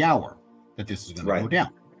day or the hour that this is going to go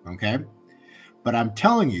down. Okay? But I'm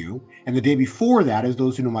telling you, and the day before that, as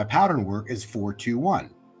those who know my pattern work, is 421.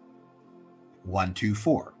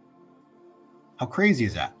 124. How crazy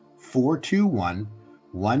is that? 421,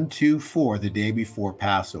 124, the day before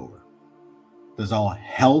Passover. Does all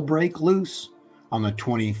hell break loose on the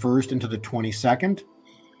 21st into the 22nd?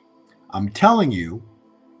 I'm telling you,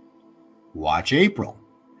 watch April.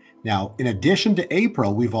 Now, in addition to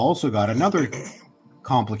April, we've also got another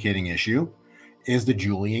complicating issue, is the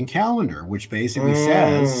Julian calendar, which basically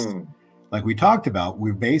says, like we talked about,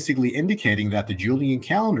 we're basically indicating that the Julian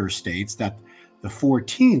calendar states that the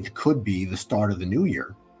 14th could be the start of the new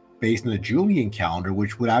year based on the Julian calendar,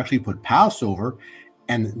 which would actually put Passover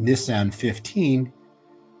and Nisan 15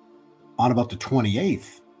 on about the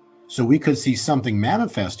 28th. So we could see something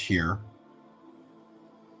manifest here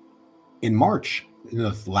in March, in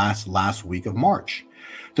the last week of March.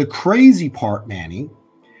 The crazy part, Manny,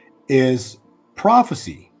 is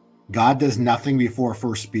prophecy. God does nothing before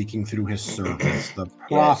first speaking through his servants, the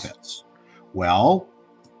prophets. Well,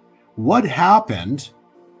 what happened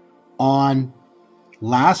on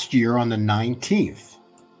last year on the 19th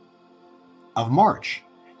of March?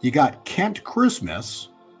 You got Kent Christmas.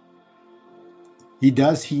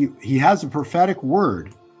 He has a prophetic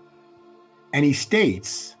word, and he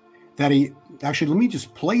states that actually, let me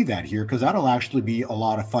just play that here, because that'll actually be a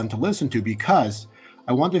lot of fun to listen to, because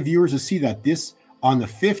I want the viewers to see that this on the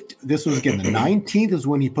 5th, this was again, the 19th is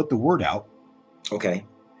when he put the word out. Okay.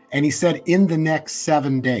 And he said in the next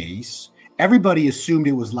 7 days. Everybody assumed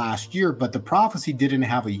it was last year, but the prophecy didn't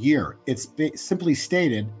have a year. It's simply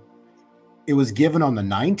stated it was given on the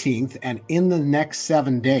 19th, and in the next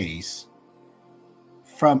 7 days,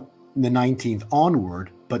 from the 19th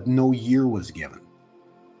onward, but no year was given.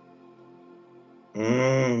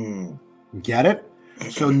 Get it?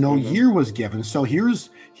 So no year was given. So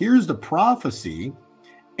here's the prophecy,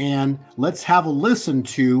 and let's have a listen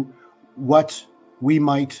to what we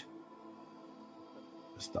might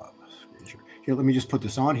stop. Here, let me just put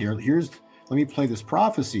this on here. Let me play this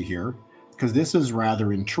prophecy here, because this is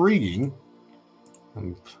rather intriguing. Let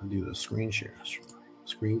me do the screen share.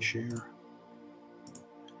 Screen share.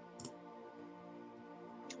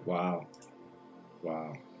 Wow.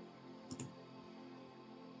 Wow.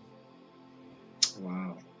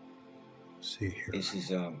 Wow. Let's see here. This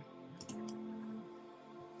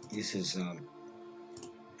is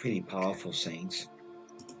pretty powerful, saints.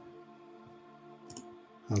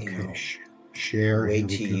 Okay. You know, share. wait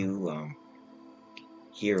till you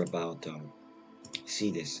hear about see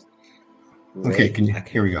this. Okay,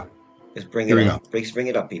 here we go. Let's bring it up. Bring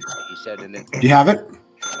it up, people. He said in the, Do you have it?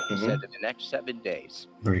 He said in the next 7 days.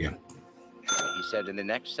 Very good. He said in the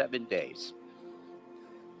next 7 days,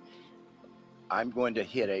 I'm going to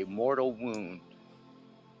hit a mortal wound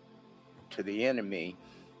to the enemy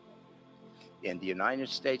in the United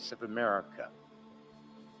States of America.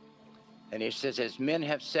 And he says, as men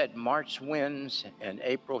have said, March winds and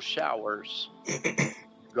April showers,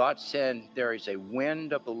 God said there is a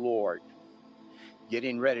wind of the Lord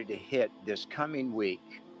getting ready to hit this coming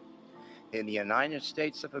week in the United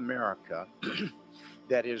States of America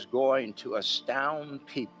that is going to astound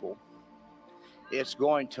people. It's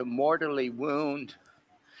going to mortally wound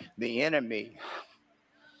the enemy.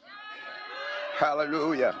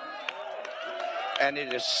 Hallelujah. And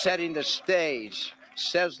it is setting the stage,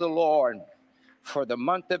 says the Lord, for the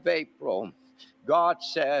month of April. God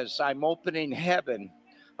says, I'm opening heaven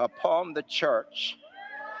upon the church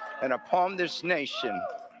and upon this nation,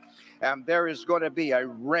 and there is going to be a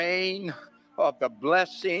rain of the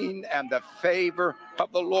blessing and the favor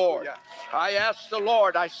of the Lord. I asked the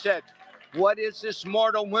Lord, I said, what is this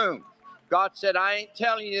mortal wound? God said, I ain't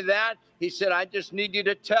telling you that. He said, I just need you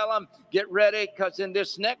to tell them, get ready, because in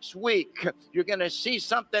this next week, you're going to see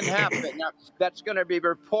something happen that's going to be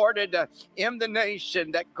reported in the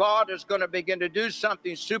nation, that God is going to begin to do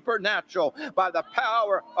something supernatural by the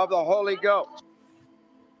power of the Holy Ghost.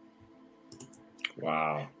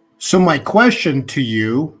 Wow. So my question to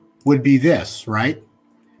you would be this, right?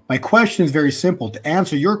 My question is very simple. To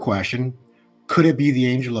answer your question, could it be the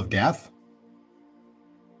angel of death?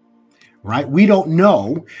 Right? We don't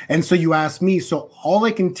know. And so you ask me, so all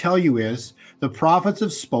I can tell you is the prophets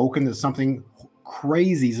have spoken that something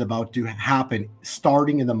crazy is about to happen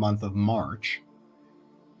starting in the month of March.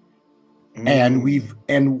 And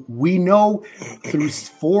we know through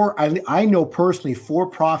I know personally 4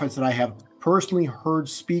 prophets that I have personally heard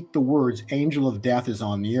speak the words, angel of death is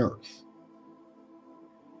on the earth.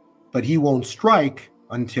 But he won't strike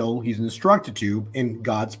until he's instructed to in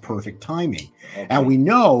God's perfect timing. Okay. And we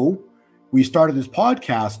know, we started this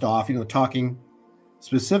podcast off, talking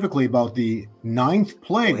specifically about the 9th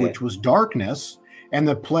plague, which was darkness, and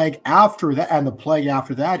the plague after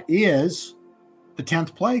that, is the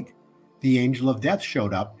 10th plague. The angel of death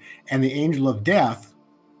showed up, and the angel of death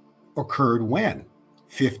occurred when?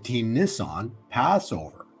 15 Nisan,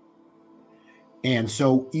 Passover. And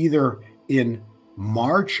so either in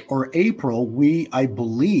March or April, I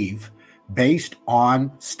believe, based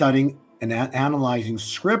on studying and analyzing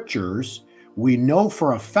scriptures, we know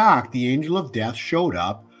for a fact the angel of death showed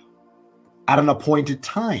up at an appointed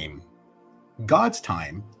time, God's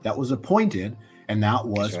time that was appointed, and that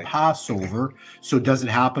was Passover. So does it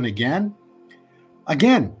happen again?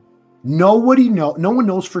 Again, no one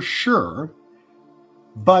knows for sure,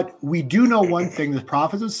 but we do know one thing: the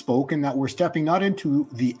prophets have spoken that we're stepping not into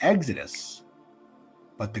the Exodus,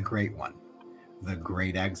 but the great one, the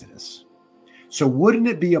great Exodus. So wouldn't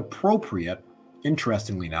it be appropriate,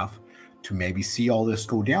 interestingly enough, to maybe see all this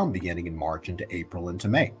go down beginning in March into April into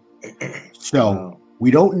May? So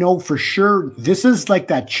we don't know for sure. This is like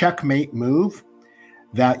that checkmate move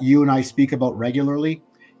that you and I speak about regularly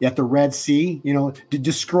at the Red Sea, to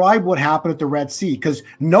describe what happened at the Red Sea, because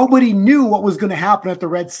nobody knew what was going to happen at the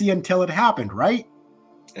Red Sea until it happened, right?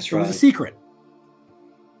 That's right. It was a secret.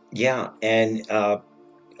 Yeah, and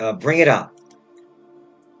bring it up.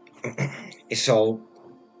 So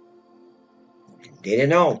they didn't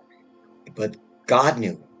know, but God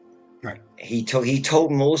knew. Right. He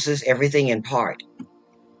told Moses everything in part.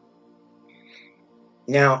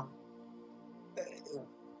 Now,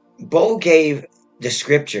 Bo gave the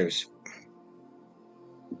scriptures,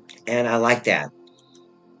 and I like that.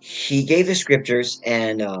 He gave the scriptures,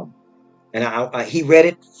 and he read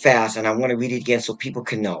it fast, and I want to read it again so people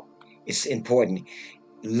can know. It's important.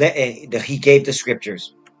 he gave the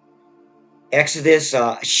scriptures. Exodus,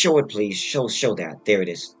 show it, please. Show that. There it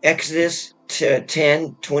is. Exodus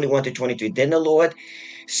 10, 21 to 23. Then the Lord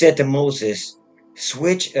said to Moses,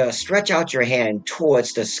 stretch out your hand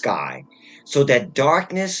towards the sky so that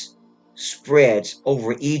darkness spreads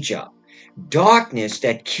over Egypt, darkness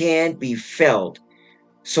that can be felt.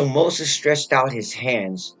 So Moses stretched out his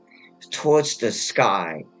hands towards the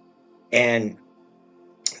sky, and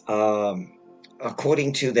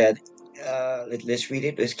according to that, let's read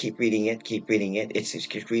it. Let's keep reading it. Keep reading it.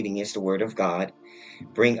 Keep reading. It's the word of God.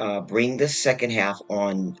 Bring the second half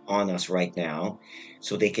on us right now,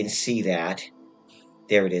 so they can see that.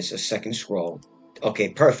 There it is. A second scroll. Okay,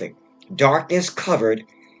 perfect. Darkness covered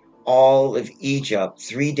all of Egypt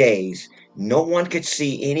 3 days. No one could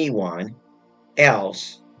see anyone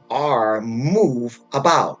else or move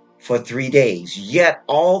about for 3 days. Yet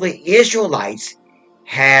all the Israelites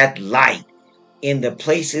had light in the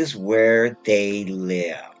places where they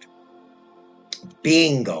lived.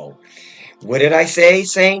 Bingo. What did I say,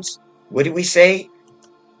 saints? What did we say?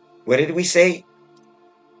 What did we say?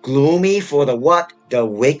 Gloomy for the what? The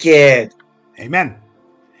wicked. Amen.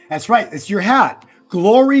 That's right. It's your hat.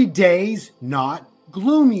 Glory days, not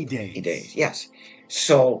gloomy days. Yes.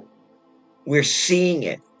 So we're seeing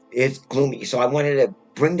it. It's gloomy. So I wanted to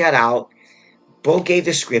bring that out. Both gave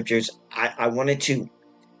the scriptures. I wanted to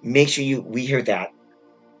make sure we hear that,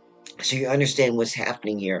 so you understand what's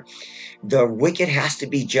happening here. The wicked has to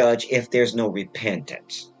be judged if there's no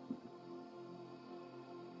repentance.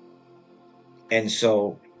 And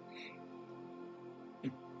so,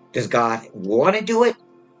 does God want to do it?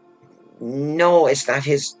 No, it's not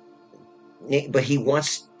his, but he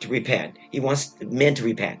wants to repent. He wants men to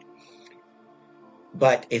repent.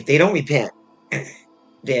 But if they don't repent,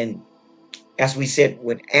 then, as we said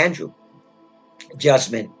with Andrew,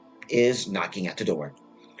 judgment is knocking at the door.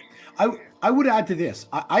 I would add to this.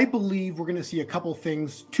 I believe we're going to see a couple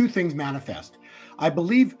things, two things manifest. I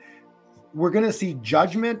believe we're going to see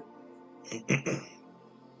judgment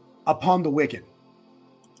upon the wicked,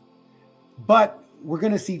 but we're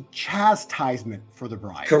going to see chastisement for the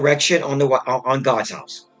bride. Correction on God's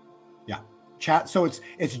house. Yeah. So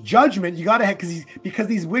it's judgment. You got to have, because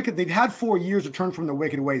these wicked, they've had 4 years to turn from the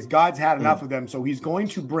wicked ways. God's had enough of them, so he's going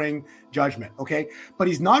to bring judgment. Okay, but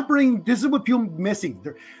he's not bringing. This is what people are missing.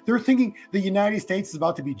 They're thinking the United States is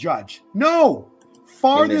about to be judged. No,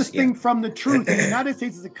 farthest thing from the truth. The United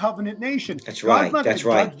States is a covenant nation. That's right. God's not going to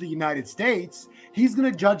judge the United States. He's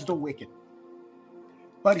going to judge the wicked.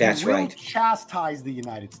 But he will chastise the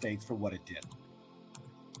United States for what it did.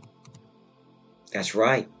 That's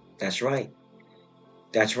right. That's right.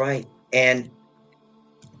 That's right. And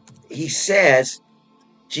he says,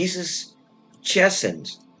 Jesus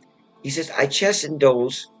chastens. He says, I chasten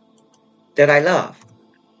those that I love.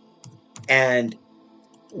 And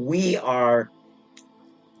he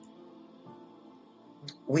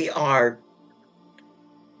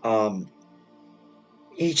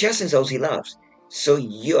chastens those he loves. So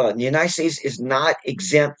the United States is not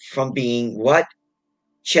exempt from being what?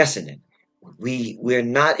 Chastened. We're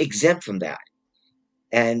not exempt from that.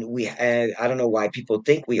 And I don't know why people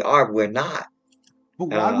think we are, but we're not. But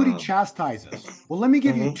why would he chastise us? Well, let me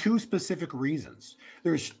give you two specific reasons.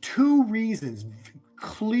 There's two reasons,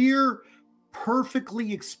 clear,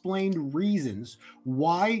 perfectly explained reasons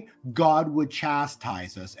why God would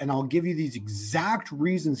chastise us. And I'll give you these exact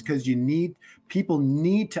reasons because people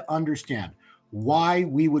need to understand why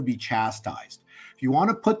we would be chastised. If you want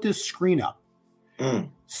to put this screen up,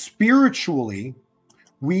 spiritually,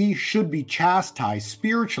 we should be chastised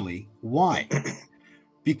spiritually. Why?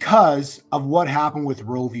 Because of what happened with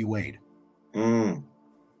Roe v. Wade. The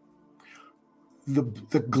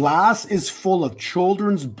glass is full of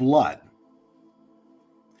children's blood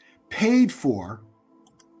paid for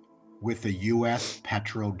with the U.S.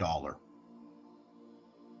 petrodollar.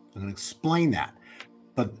 I'm going to explain that.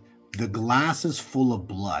 But the glass is full of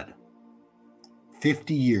blood.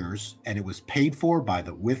 50 years, and it was paid for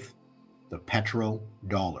with the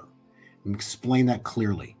petrodollar. Let me explain that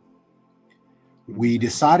clearly. We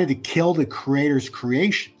decided to kill the creator's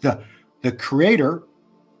creation, the creator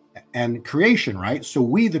and creation, right? So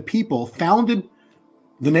we, the people, founded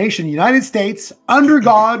the nation, United States, under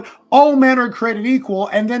God. All men are created equal.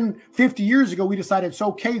 And then 50 years ago, we decided it's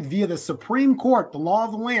okay via the Supreme Court, the law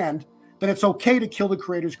of the land, that it's okay to kill the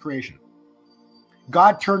creator's creation.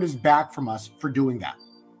 God turned his back from us for doing that,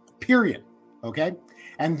 period. Okay?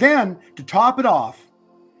 And then to top it off,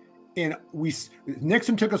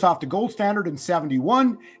 Nixon took us off the gold standard in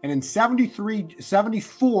 71, and in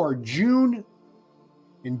 74, June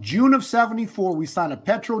of 74, we signed a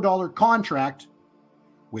petrodollar contract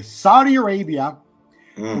with Saudi Arabia.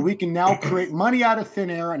 We can now create money out of thin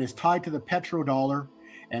air and is tied to the petrodollar.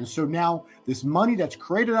 And so now this money that's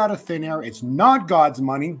created out of thin air, it's not God's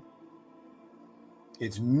money.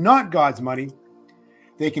 It's not God's money.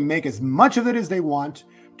 They can make as much of it as they want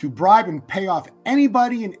to bribe and pay off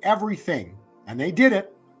anybody and everything. And they did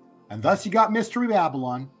it. And thus you got Mystery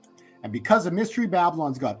Babylon. And because of Mystery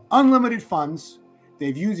Babylon's got unlimited funds,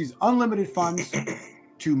 they've used these unlimited funds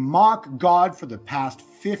to mock God for the past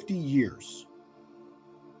 50 years.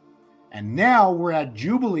 And now we're at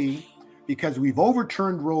Jubilee because we've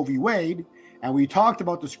overturned Roe v. Wade, and we talked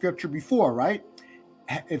about the scripture before, right?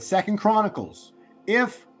 It's 2 Chronicles.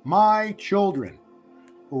 If my children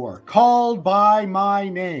who are called by my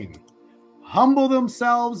name humble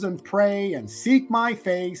themselves and pray and seek my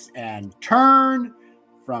face and turn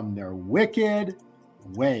from their wicked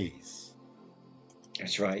ways.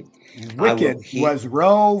 That's right. Wicked was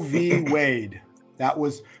Roe v. Wade. That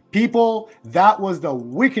was people, that was the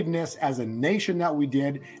wickedness as a nation that we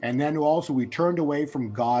did. And then also we turned away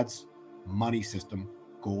from God's money system,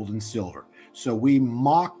 gold and silver. So we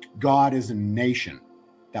mocked God as a nation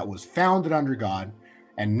that was founded under God.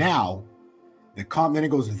 And now, then it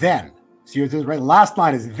goes, then. See what it is, right? Last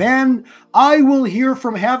line is, then I will hear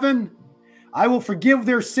from heaven. I will forgive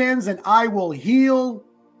their sins and I will heal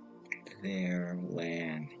their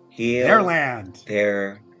land. Heal their land.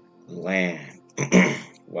 Their land.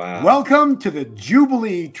 Wow. Welcome to the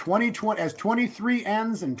Jubilee 2020 as 23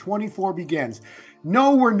 ends and 24 begins.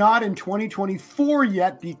 No, we're not in 2024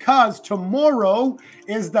 yet because tomorrow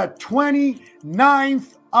is the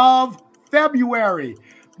 29th of February.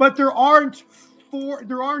 But there aren't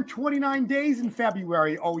 29 days in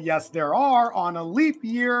February. Oh, yes, there are on a leap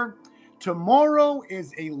year. Tomorrow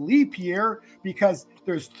is a leap year because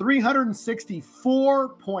there's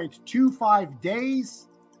 364.25 days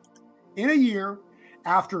in a year.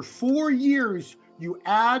 After 4 years, you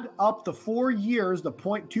add up the 4 years, the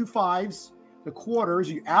 0.25s, the quarters,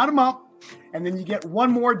 you add them up, and then you get one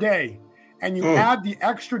more day. And you add the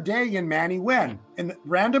extra day in, Manny, when? And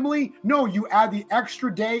randomly? No, you add the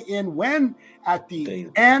extra day in when? At the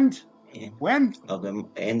end. When? Of the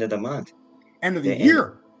end of the month. End of the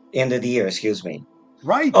year. End of the year, excuse me.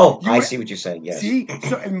 Right. Oh, I see what you're saying. Yes. See,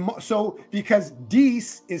 so because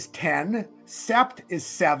Dis is 10, Sept is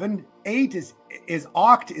 7, 8 is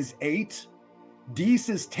Oct is 8, Dis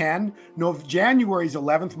is 10. No, January is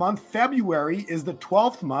 11th month. February is the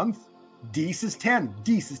 12th month. Dis is 10.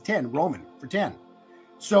 Dis is 10. Roman for 10.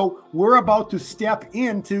 So we're about to step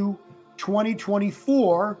into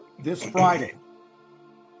 2024 this Friday.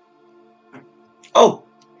 Oh,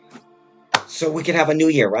 so we can have a new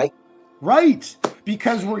year, right? Right,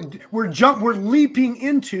 because we're leaping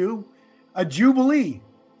into a jubilee.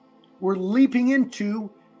 We're leaping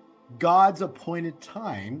into God's appointed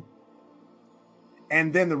time.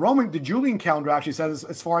 And then the Julian calendar actually says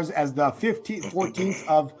as far as the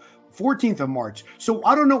 14th of March. So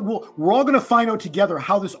I don't know. We're all going to find out together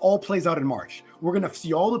how this all plays out in March. We're going to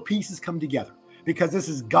see all the pieces come together because this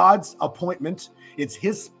is God's appointment. It's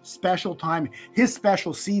his special time, his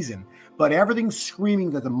special season. But everything's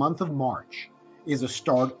screaming that the month of March is a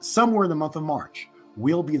start. Somewhere in the month of March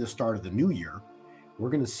will be the start of the new year.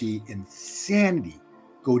 We're going to see insanity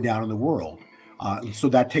go down in the world. So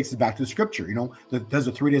that takes us back to the scripture. You know, does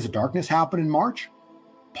the 3 days of darkness happen in March?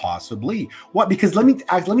 Possibly. What? Because let me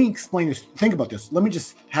explain this. Think about this.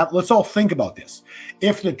 Let's all think about this.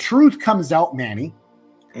 If the truth comes out, Manny.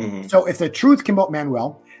 So if the truth came out,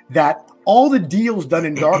 Manuel, that all the deals done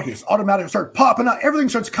in darkness automatically start popping up. Everything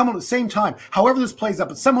starts coming at the same time. However this plays up,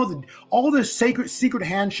 but somehow all the secret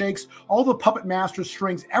handshakes, all the puppet master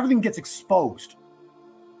strings, everything gets exposed.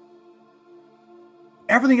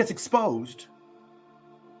 Everything gets exposed.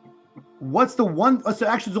 What's the one?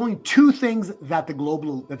 Actually, there's only two things that the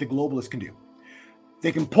globalists can do.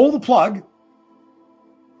 They can pull the plug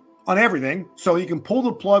on everything. So you can pull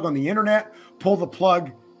the plug on the internet, pull the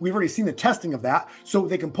plug. We've already seen the testing of that. So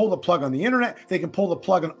they can pull the plug on the internet. They can pull the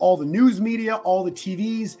plug on all the news media, all the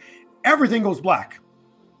TVs. Everything goes black.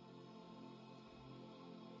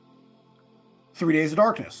 3 days of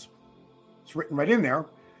darkness. It's written right in there.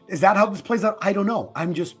 Is that how this plays out? I don't know.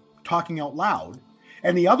 I'm just talking out loud.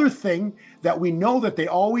 And the other thing that we know that they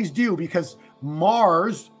always do, because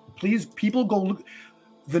Mars, please, people go look.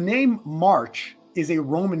 The name March is a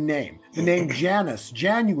Roman name. The name Janus,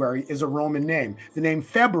 January, is a Roman name. The name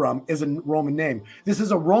Februm is a Roman name. This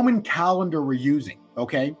is a Roman calendar we're using,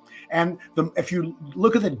 okay? And if you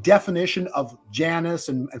look at the definition of Janus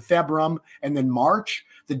and Februm and then March,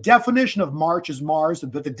 the definition of March is Mars,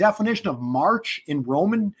 but the definition of March in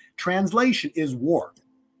Roman translation is war.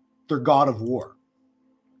 They're god of war.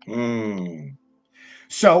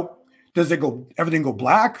 So does everything go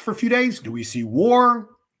black for a few days? Do we see war?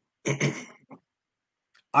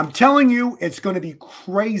 I'm telling you, it's going to be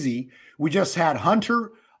crazy. We just had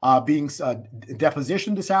Hunter being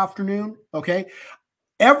depositioned this afternoon. Okay.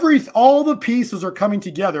 All the pieces are coming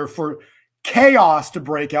together for chaos to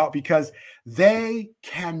break out because they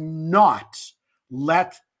cannot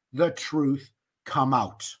let the truth come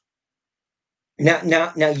out.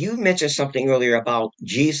 Now, you mentioned something earlier about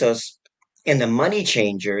Jesus and the money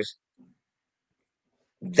changers.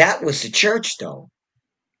 That was the church, though.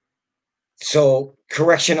 So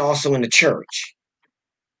correction also in the church.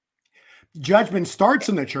 Judgment starts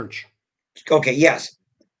in the church. Okay, yes.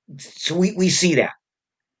 So we see that.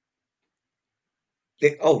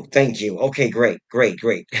 Oh, thank you. Okay, great.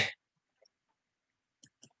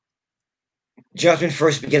 Judgment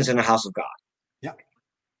first begins in the house of God. Yeah,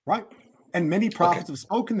 right. And many prophets have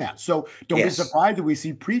spoken that. So don't be surprised that we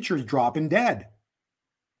see preachers dropping dead.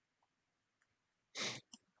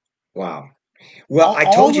 Wow. Well, I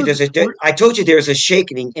told you there's a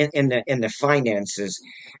shaking in the finances.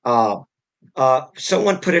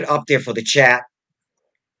 Someone put it up there for the chat.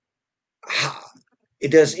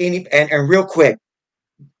 It does and real quick,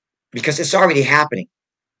 because it's already happening.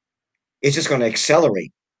 It's just going to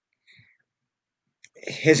accelerate.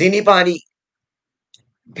 Has anybody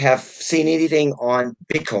have seen anything on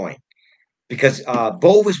Bitcoin? Because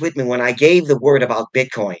Bo was with me when I gave the word about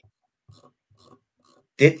Bitcoin.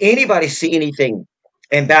 Did anybody see anything?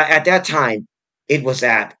 And at that time, it was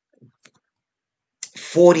at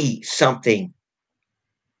 40 something,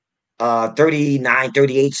 39,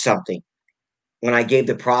 38 something. When I gave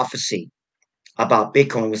the prophecy about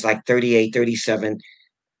Bitcoin, it was like 38,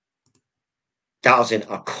 37,000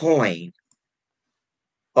 a coin.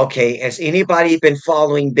 Okay, has anybody been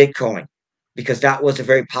following Bitcoin? Because that was a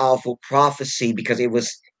very powerful prophecy because it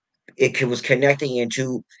was connecting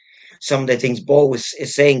into some of the things Bo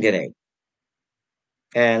is saying today.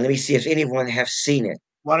 And let me see if anyone have seen it.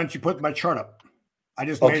 Why don't you put my chart up? I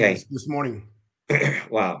just made it this morning.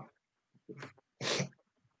 Wow.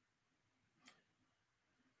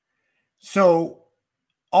 So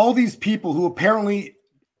all these people who apparently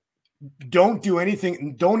don't do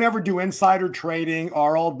anything, don't ever do insider trading,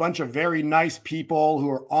 are all a bunch of very nice people who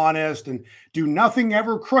are honest and do nothing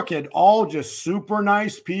ever crooked, all just super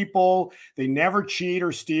nice people. They never cheat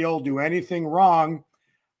or steal, do anything wrong.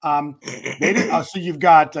 So you've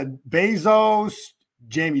got Bezos,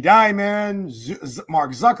 Jamie Dimon,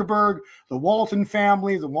 Mark Zuckerberg, the Walton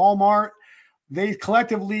family, the Walmart. They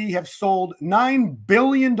collectively have sold $9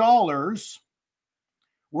 billion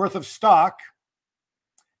worth of stock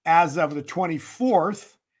as of the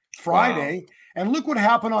 24th, Friday. Wow. And look what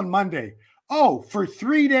happened on Monday. Oh, for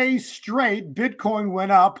 3 days straight, Bitcoin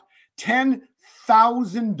went up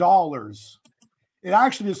 $10,000. It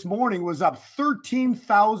actually this morning was up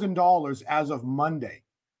 $13,000 as of Monday.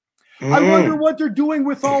 I wonder what they're doing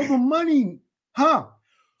with all the money. Huh?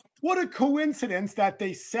 What a coincidence that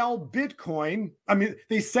they sell Bitcoin. I mean,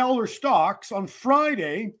 they sell their stocks on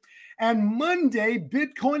Friday, and Monday,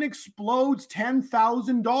 Bitcoin explodes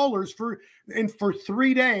 $10,000 for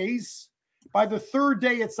 3 days. By the third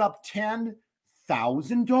day, it's up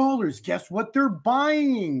 $10,000. Guess what they're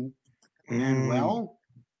buying? And well,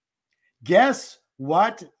 guess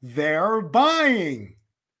what they're buying?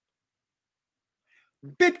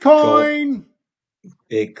 Bitcoin.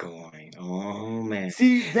 Bitcoin. Oh man.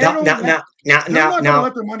 See, they're not going to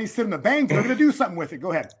let their money sit in the bank. They're going to do something with it.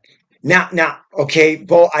 Go ahead. Now, okay,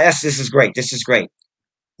 Bo, this is great. This is great.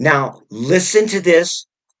 Now, listen to this.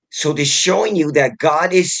 So they're showing you that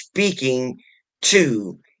God is speaking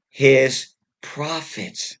to his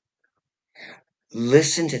prophets.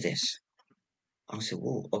 Listen to this. I said,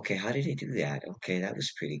 whoa, okay, how did he do that? Okay, that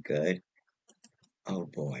was pretty good. Oh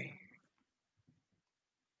boy.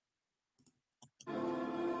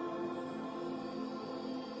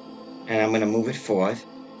 And I'm going to move it forth.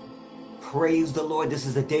 Praise the Lord. This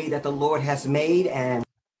is the day that the Lord has made, and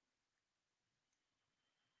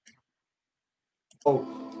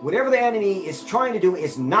whatever the enemy is trying to do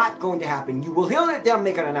is not going to happen. You will hear them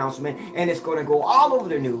make an announcement, and it's going to go all over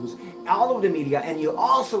the news, all over the media, and you're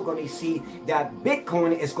also going to see that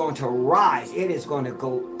Bitcoin is going to rise. It is going to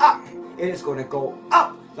go up. It is going to go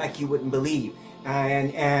up like you wouldn't believe.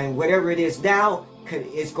 And whatever it is now,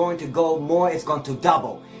 it's going to go more. It's going to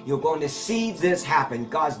double. You're going to see this happen.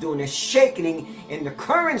 God's doing a shaking in the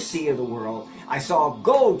currency of the world. I saw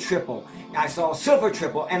gold triple. I saw silver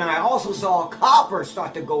triple. And I also saw copper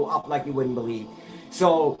start to go up like you wouldn't believe.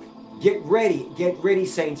 So Get ready,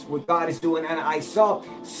 saints, what God is doing. And I saw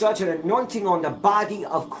such an anointing on the body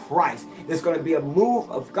of Christ. There's going to be a move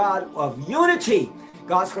of God of unity.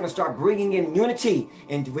 God's going to start bringing in unity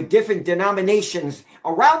and with different denominations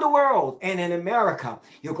around the world and in America.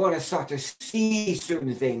 You're going to start to see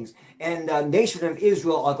certain things. And the nation of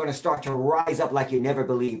Israel are going to start to rise up like you never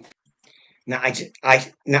believed. Now,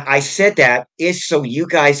 I said that is so you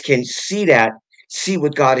guys can see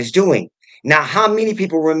what God is doing. Now, how many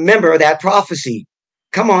people remember that prophecy?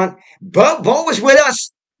 Come on. Bo was with us.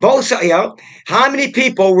 Bo, you know, how many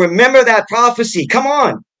people remember that prophecy? Come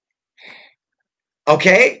on.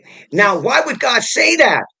 Okay. Now, why would God say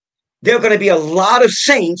that? There are going to be a lot of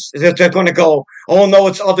saints that they're going to go, oh, no,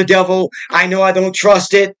 it's of the devil. I know I don't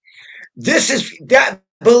trust it. This is that.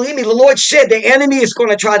 Believe me, the Lord said the enemy is going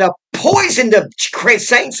to try to poison the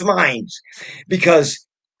saints' minds because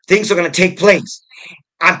things are going to take place.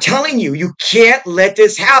 I'm telling you, you can't let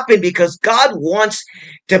this happen because God wants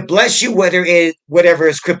to bless you, whatever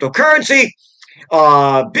is cryptocurrency,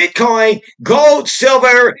 Bitcoin, gold,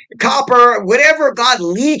 silver, copper, whatever God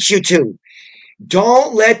leads you to.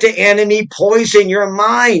 Don't let the enemy poison your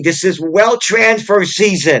mind. This is wealth transfer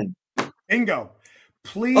season. Bingo.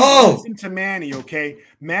 Please listen to Manny, okay?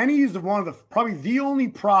 Manny is probably the only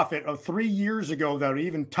prophet of 3 years ago that would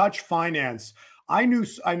even touch finance. I knew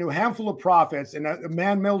a handful of prophets, and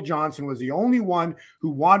Manuel Johnson was the only one who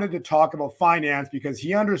wanted to talk about finance because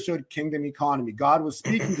he understood kingdom economy. God was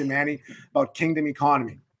speaking to Manny about kingdom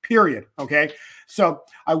economy, period, okay? So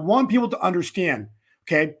I want people to understand,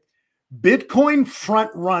 okay? Bitcoin front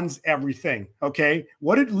runs everything, okay?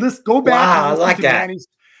 Go back and listen to Manny's.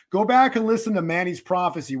 Go back and listen to Manny's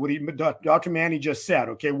prophecy, Dr. Manny just said,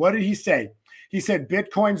 okay? What did he say? He said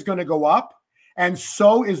Bitcoin's going to go up, and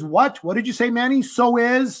so is what? What did you say, Manny? So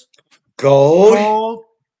is? Gold,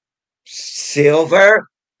 silver,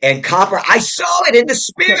 and copper. I saw it in the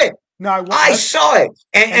spirit. Okay. No, I saw it.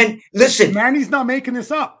 And listen. Manny's not making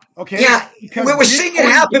this up, okay? Yeah, we're seeing it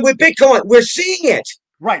happen with Bitcoin. We're seeing it.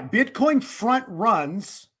 Right. Bitcoin front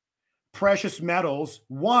runs precious metals.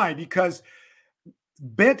 Why? Because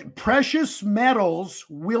precious metals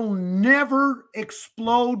will never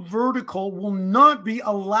explode vertical, will not be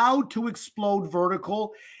allowed to explode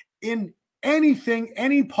vertical in anything,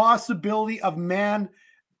 any possibility of man,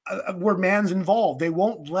 where man's involved. They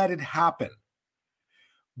won't let it happen.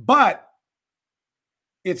 But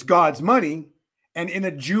it's God's money, and in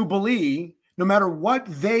a jubilee, no matter what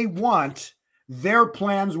they want, their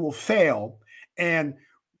plans will fail. And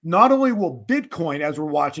not only will Bitcoin, as we're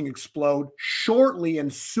watching, explode shortly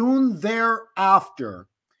and soon thereafter,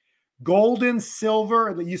 gold and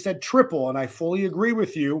silver, you said triple, and I fully agree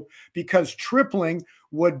with you, because tripling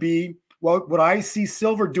would be what I see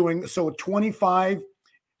silver doing. So 20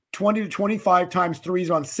 to 25 times 3 is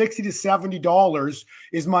on $60 to $70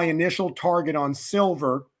 is my initial target on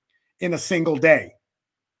silver in a single day.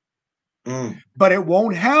 But it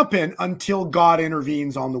won't happen until God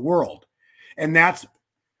intervenes on the world. And that's,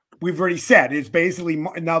 we've already said, it's basically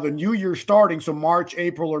now the new year starting. So March,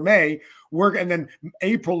 April, or May, and then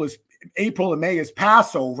April and May is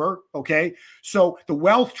Passover. Okay. So the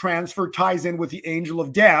wealth transfer ties in with the angel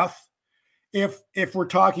of death. If we're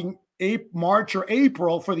talking March or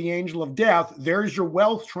April for the angel of death, there's your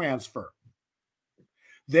wealth transfer.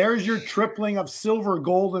 There's your tripling of silver,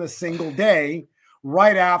 gold in a single day,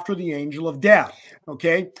 right after the angel of death.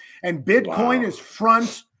 Okay. And Bitcoin is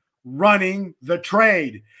front running the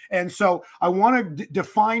trade. And so I want to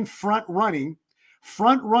define front running.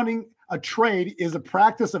 Front running a trade is the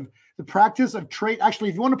practice of trade. Actually,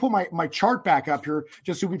 if you want to put my chart back up here,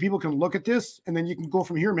 just so people can look at this, and then you can go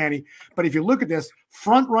from here, Manny. But if you look at this,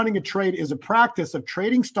 front running a trade is a practice of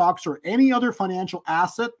trading stocks or any other financial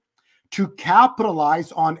asset to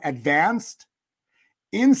capitalize on advanced,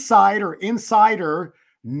 insider,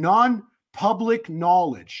 non-public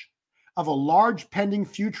knowledge of a large pending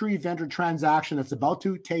future event or transaction that's about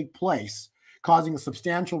to take place, causing a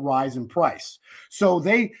substantial rise in price. So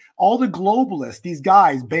all the globalists, these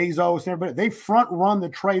guys, Bezos and everybody, they front run the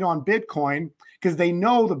trade on Bitcoin because they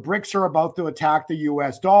know the BRICS are about to attack the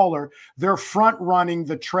US dollar. They're front running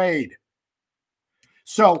the trade.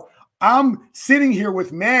 So I'm sitting here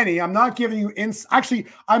with Manny. I'm not giving you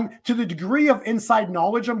I'm to the degree of inside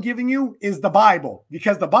knowledge I'm giving you is the Bible,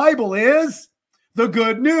 because the Bible is the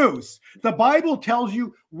good news. The Bible tells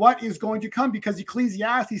you what is going to come, because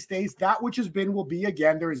Ecclesiastes states that which has been will be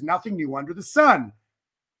again. There is nothing new under the sun.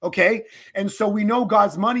 Okay. And so we know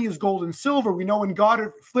God's money is gold and silver. We know when God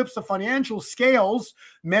flips the financial scales,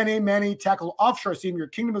 many, tekel offshore, seeing your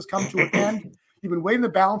kingdom has come to an end. You've been weighing the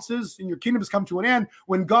balances, and your kingdom has come to an end.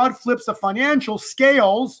 When God flips the financial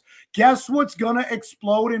scales, guess what's going to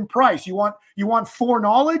explode in price? You want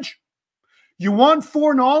foreknowledge? You want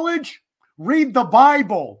foreknowledge? Read the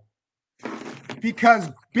Bible, because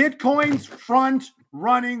Bitcoin's front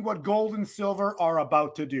running what gold and silver are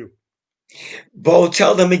about to do. Bo,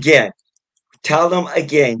 tell them again. Tell them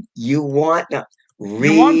again. You want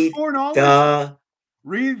foreknowledge?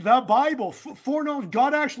 Read the Bible. Foreknowledge.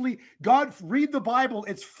 God, read the Bible.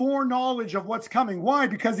 It's foreknowledge of what's coming. Why?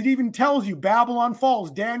 Because it even tells you Babylon falls,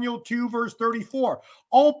 Daniel 2, verse 34.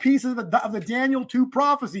 All pieces of the Daniel 2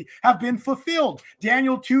 prophecy have been fulfilled.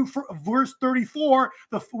 Daniel 2, verse 34,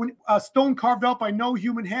 the stone carved out by no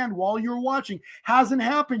human hand while you're watching, hasn't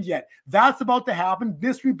happened yet. That's about to happen.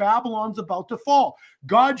 Mystery Babylon's about to fall.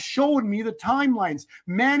 God showed me the timelines.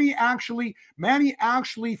 Manny actually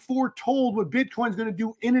foretold what Bitcoin's going to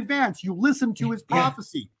do in advance. You listen to his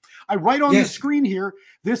prophecy. I write on the screen here,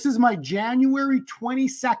 this is my January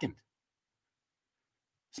 22nd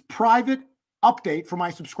private update for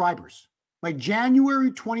my subscribers. My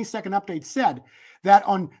January 22nd update said that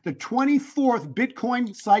on the 24th,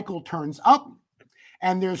 Bitcoin cycle turns up,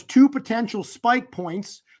 and there's 2 potential spike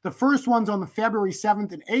points. The first one's on the February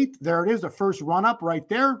 7th and 8th. There it is, the first run up right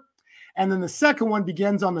there. And then the second one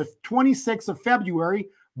begins on the 26th of February.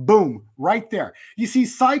 Boom, right there. You see,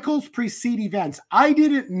 cycles precede events. I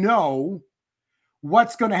didn't know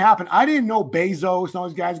what's going to happen. I didn't know Bezos and all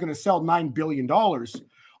those guys are going to sell $9 billion.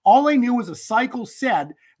 All I knew was a cycle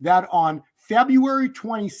said that on February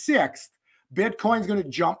 26th, Bitcoin's going to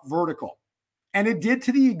jump vertical. And it did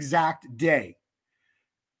to the exact day.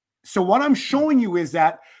 So what I'm showing you is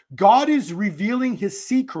that God is revealing his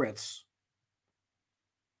secrets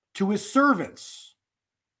to his servants.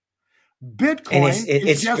 Bitcoin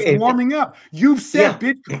is just warming up. You've said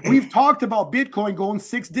Bitcoin. We've talked about Bitcoin going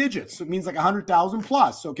 6 digits. It means like 100,000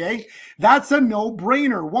 plus. Okay. That's a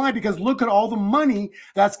no-brainer. Why? Because look at all the money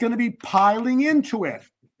that's going to be piling into it.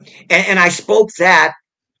 And I spoke that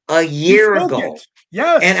a year ago.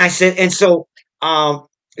 Yes. And I said, and so,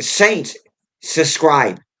 saints,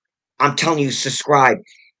 subscribe. I'm telling you, subscribe.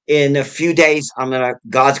 In a few days,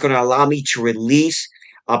 God's going to allow me to release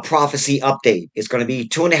a prophecy update. It's going to be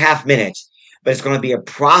 2.5 minutes, but it's going to be a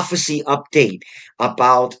prophecy update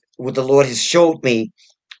about what the Lord has showed me,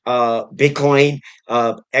 Bitcoin,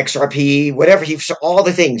 XRP, whatever all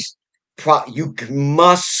the things. You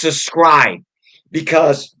must subscribe,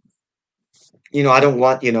 because, I don't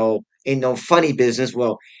want, in no funny business.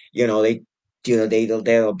 Well,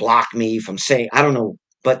 they'll block me from saying, I don't know,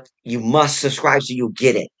 but you must subscribe so you'll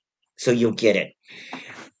get it.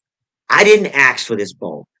 I didn't ask for this,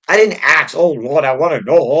 Bo. I didn't ask, oh Lord, I want to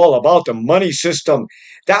know all about the money system.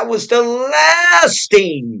 That was the last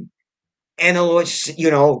thing. And the Lord,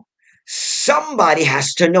 somebody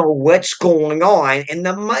has to know what's going on in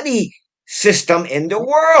the money system in the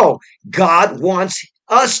world. God wants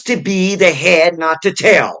us to be the head, not the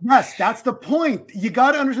tail. Yes, that's the point. You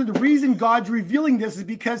got to understand the reason God's revealing this is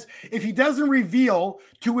because if he doesn't reveal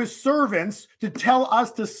to his servants to tell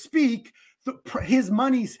us to speak, his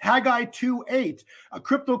money's Haggai 2:8,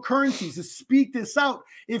 cryptocurrencies, to speak this out.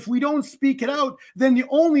 If we don't speak it out, then the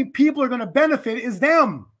only people are going to benefit is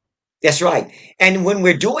them. That's right. And when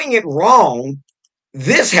we're doing it wrong,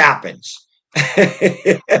 this happens.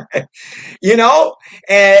 But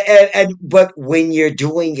when you're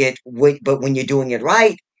doing it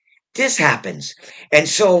right, this happens. And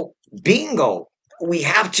so, bingo, we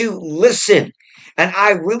have to listen. And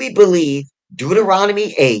I really believe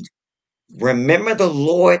Deuteronomy 8, remember the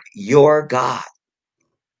Lord your God.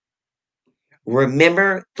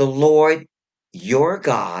 Remember the Lord your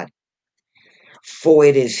God, for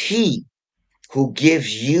it is he who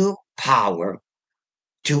gives you power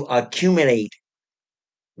to accumulate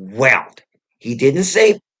wealth. He didn't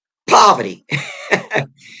say poverty.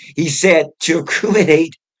 He said to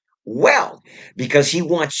accumulate wealth, because he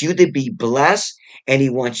wants you to be blessed and he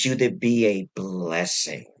wants you to be a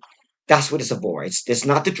blessing. That's what it's for. It's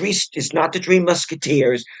not the three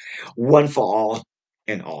musketeers, one for all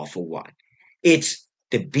and all for one. It's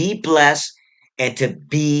to be blessed and to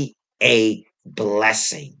be a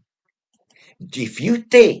blessing. If you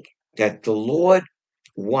think that the Lord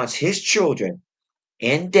wants his children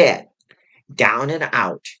in debt, down and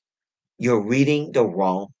out, you're reading the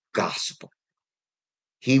wrong gospel.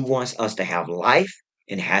 He wants us to have life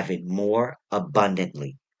and have it more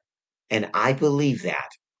abundantly. And I believe that.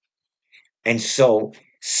 And so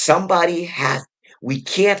we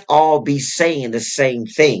can't all be saying the same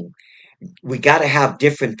thing. We got to have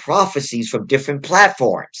different prophecies from different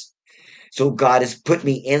platforms. So God has put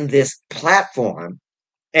me in this platform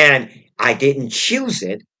And I didn't choose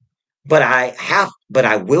it, but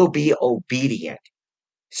I will be obedient.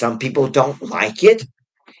 Some people don't like it,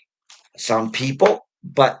 some people,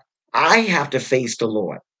 but I have to face the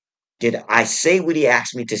Lord. Did I say what he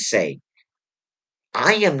asked me to say?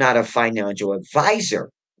 I am not a financial advisor.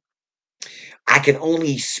 I can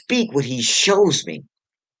only speak what he shows me.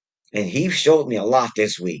 And he showed me a lot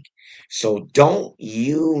this week. So don't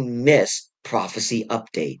you miss Prophecy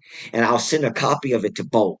Update. And I'll send a copy of it to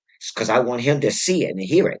Bo because I want him to see it and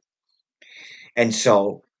hear it. And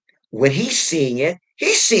so when he's seeing it,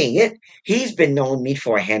 he's seeing it. He's been knowing me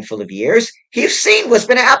for a handful of years. He's seen what's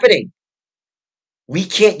been happening.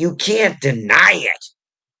 You can't deny it.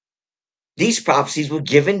 These prophecies were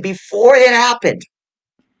given before it happened.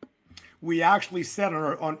 We actually said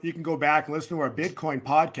on you can go back and listen to our Bitcoin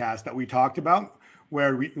podcast that we talked about,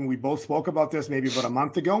 where we both spoke about this maybe about a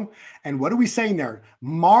month ago. And what are we saying there?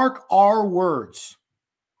 Mark our words.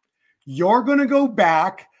 You're going to go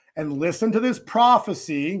back and listen to this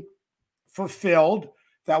prophecy fulfilled.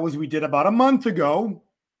 That was we did about a month ago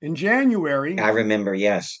in January. I remember,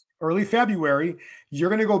 yes. Early February. You're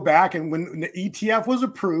going to go back, and when the ETF was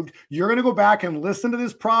approved, you're going to go back and listen to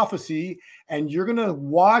this prophecy, and you're going to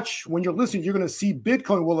watch. When you're listening, you're going to see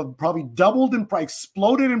Bitcoin will have probably doubled in price,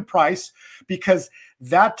 exploded in price, because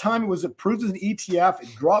that time it was approved as an ETF.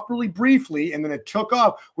 It dropped really briefly, and then it took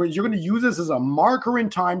off, where you're going to use this as a marker in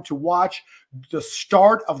time to watch the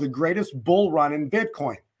start of the greatest bull run in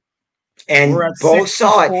Bitcoin. And both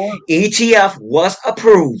saw it. ETF was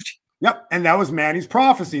approved. Yep, and that was Manny's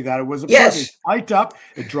prophecy that it was approved. Yes. It spiked up,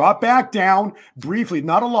 it dropped back down briefly,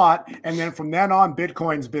 not a lot, and then from then on,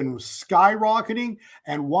 Bitcoin's been skyrocketing.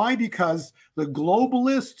 And why? Because the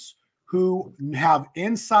globalists who have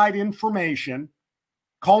inside information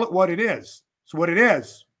call it what it is. It's what it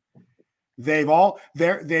is. They've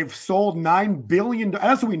sold $9 billion.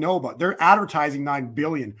 That's what we know about. They're advertising $9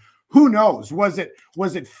 billion. Who knows? Was it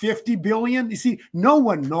 50 billion? You see, no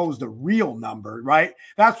one knows the real number, right?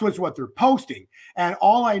 That's what they're posting. And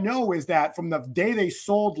all I know is that from the day they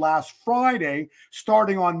sold last Friday,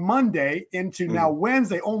 starting on Monday into now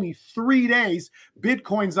Wednesday, only 3 days,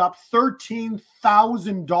 Bitcoin's up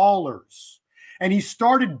 $13,000. And he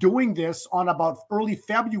started doing this on about early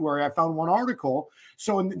February. I found one article.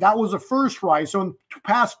 So that was the first rise. So in the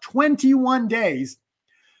past 21 days,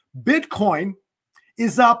 Bitcoin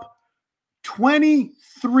is up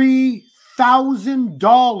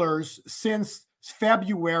 $23,000 since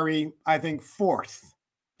February, I think 4th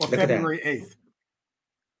or Look February 8th.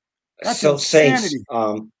 That's so insanity.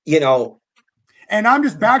 Saints, and I'm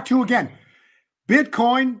just back to again,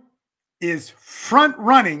 Bitcoin is front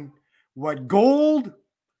running what gold,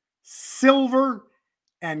 silver,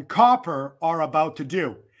 and copper are about to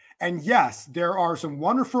do. And yes, there are some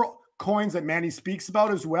wonderful coins that Manny speaks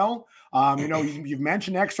about as well. You've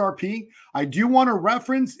mentioned XRP. I do want to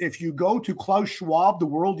reference, if you go to Klaus Schwab, the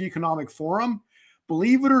World Economic Forum,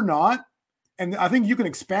 believe it or not, and I think you can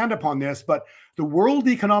expand upon this, but the World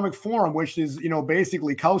Economic Forum, which is,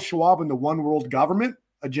 basically Klaus Schwab and the One World Government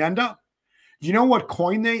agenda, you know what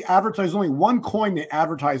coin they advertise? Only one coin they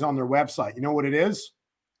advertise on their website. You know what it is?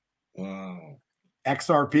 Wow.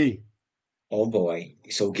 XRP. Oh boy.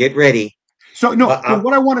 So get ready. So but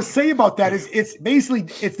what I want to say about that is it's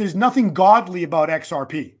there's nothing godly about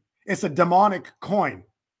XRP. It's a demonic coin.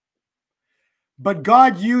 But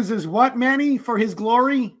God uses what, Manny, for his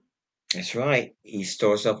glory? That's right. He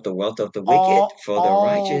stores up the wealth of the wicked for the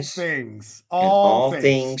righteous. All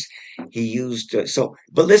things he used.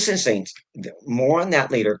 But listen, Saints, more on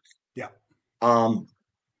that later. Yeah.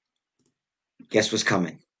 Guess what's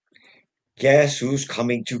coming? Guess who's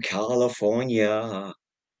coming to California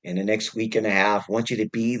in the next week and a half? I want you to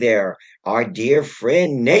be there. Our dear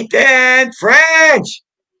friend Nathan French.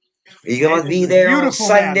 He's going to be there on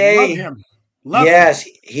Sunday. Man. Love him. Yes,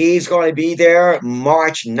 he's going to be there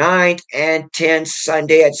March 9th and 10th,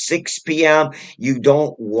 Sunday at 6 p.m. You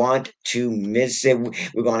don't want to miss it.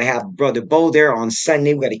 We're going to have Brother Bo there on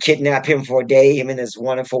Sunday. We're going to kidnap him for a day, him and his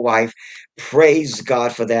wonderful wife. Praise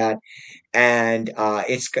God for that. And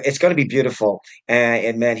it's going to be beautiful.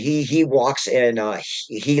 And man, he walks in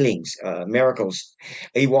healings, miracles.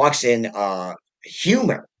 He walks in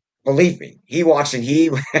humor. Believe me, he walks in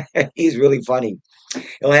he's really funny.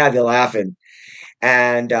 He'll have you laughing.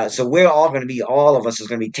 And so we're all going to be, all of us is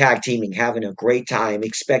going to be tag teaming, having a great time.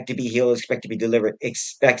 Expect to be healed, expect to be delivered,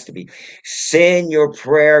 expects to be. Send your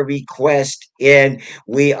prayer request in.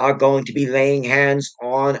 We are going to be laying hands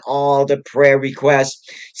on all the prayer requests.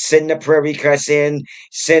 Send the prayer requests in,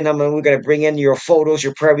 send them, and we're going to bring in your photos,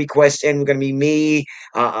 your prayer requests in. We're going to be me,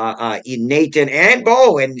 Nathan, and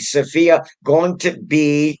Bo, and Sophia going to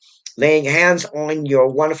be laying hands on your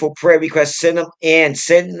wonderful prayer requests. Send them in,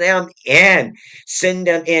 send them in. Send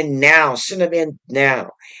them in now. Send them in now.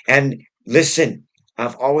 And listen,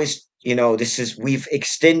 I've always, we've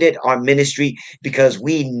extended our ministry because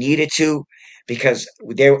we needed to, because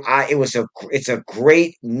it's a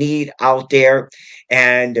great need out there,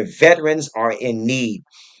 and the veterans are in need.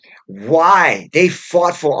 Why? They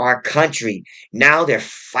fought for our country. Now they're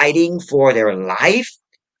fighting for their life?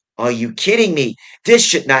 Are you kidding me? This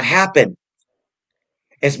should not happen.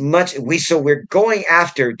 We're going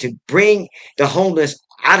after to bring the homeless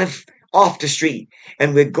off the street,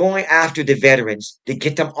 and we're going after the veterans to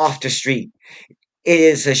get them off the street. It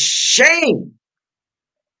is a shame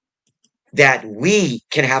that we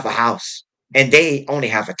can have a house and they only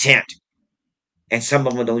have a tent, and some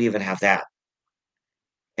of them don't even have that.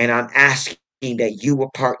 And I'm asking that you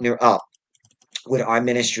will partner up with our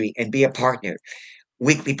ministry and be a partner,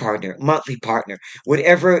 weekly partner, monthly partner,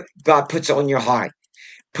 whatever God puts on your heart.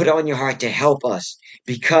 Put on your heart to help us,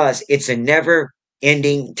 because it's a never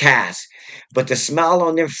ending task. But the smile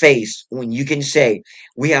on their face when you can say,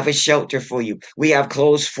 we have a shelter for you, we have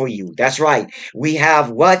clothes for you. That's right. We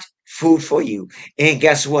have what? Food for you. And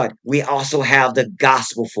guess what? We also have the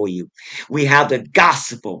gospel for you. We have the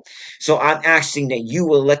gospel. So I'm asking that you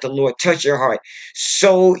will let the Lord touch your heart.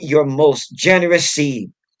 Sow your most generous seed.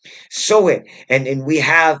 Sow it. And we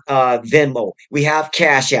have Venmo, we have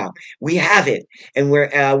Cash App, we have it, and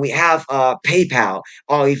we have PayPal.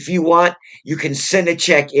 Or if you want, you can send a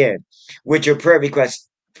check in with your prayer request.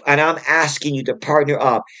 And I'm asking you to partner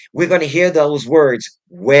up. We're going to hear those words,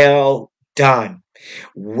 well done,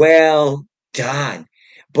 well done.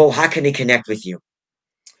 Bo, how can they connect with you?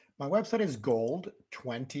 My website is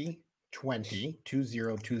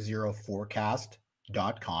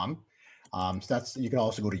gold2020forecast.com. So you can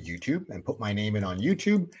also go to YouTube and put my name in on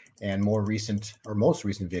YouTube, and most recent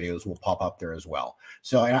videos will pop up there as well.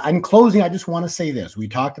 So in closing, I just want to say this. We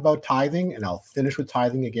talked about tithing, and I'll finish with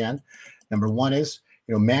tithing again. Number one is,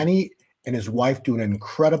 Manny and his wife do an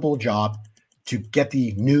incredible job to get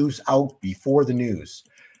the news out before the news.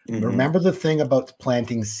 Mm-hmm. Remember the thing about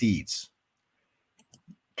planting seeds.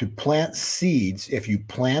 To plant seeds, if you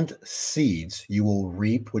plant seeds, you will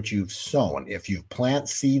reap what you've sown. If you plant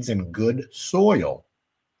seeds in good soil,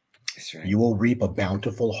 that's right, you will reap a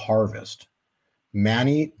bountiful harvest.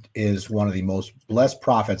 Manny is one of the most blessed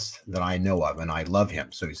prophets that I know of, and I love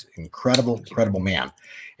him. So he's an incredible man.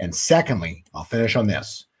 And secondly, I'll finish on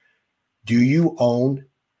this. Do you own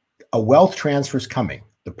a wealth transfer is coming?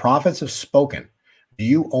 The prophets have spoken. Do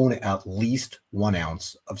you own at least 1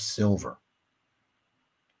 ounce of silver?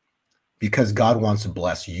 Because God wants to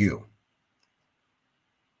bless you.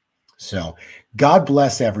 So God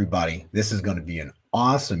bless everybody. This is going to be an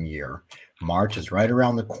awesome year. March is right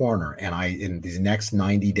around the corner. And in these next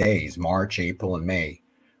 90 days, March, April, and May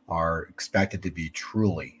are expected to be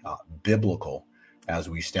truly biblical as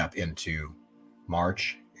we step into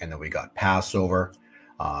March. And then we got Passover.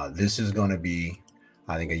 This is going to be,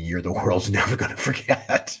 I think, a year the world's never going to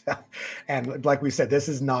forget. And like we said, this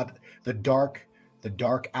is not the dark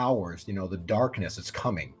hours, the darkness is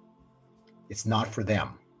coming. It's not for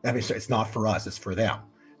them. I mean, it's not for us. It's for them.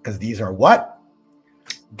 Because these are what?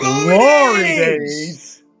 Glory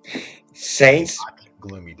days. Saints. Not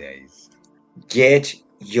gloomy days. Get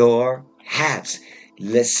your hats.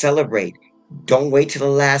 Let's celebrate. Don't wait till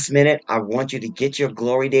the last minute. I want you to get your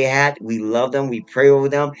Glory Day hat. We love them. We pray over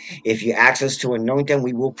them. If you ask us to anoint them,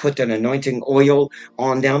 we will put an anointing oil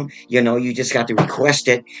on them. You just got to request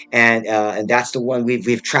it. And that's the one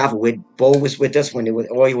we've traveled with. Bo was with us when the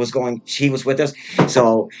oil was going. She was with us.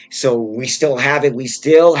 So we still have it. We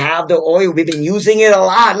still have the oil. We've been using it a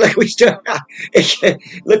lot. Look, we still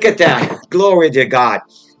look at that. Glory to God.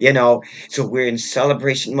 So we're in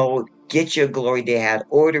celebration mode. Get your Glory Day hat.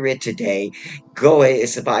 Order it today. Go.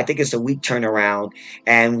 I think it's a week turnaround.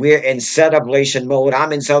 And we're in celebration mode.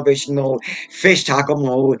 I'm in celebration mode. Fish taco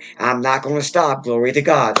mode. I'm not going to stop. Glory to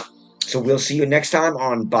God. So we'll see you next time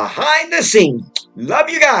on Behind the Scene. Love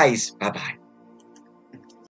you guys. Bye-bye.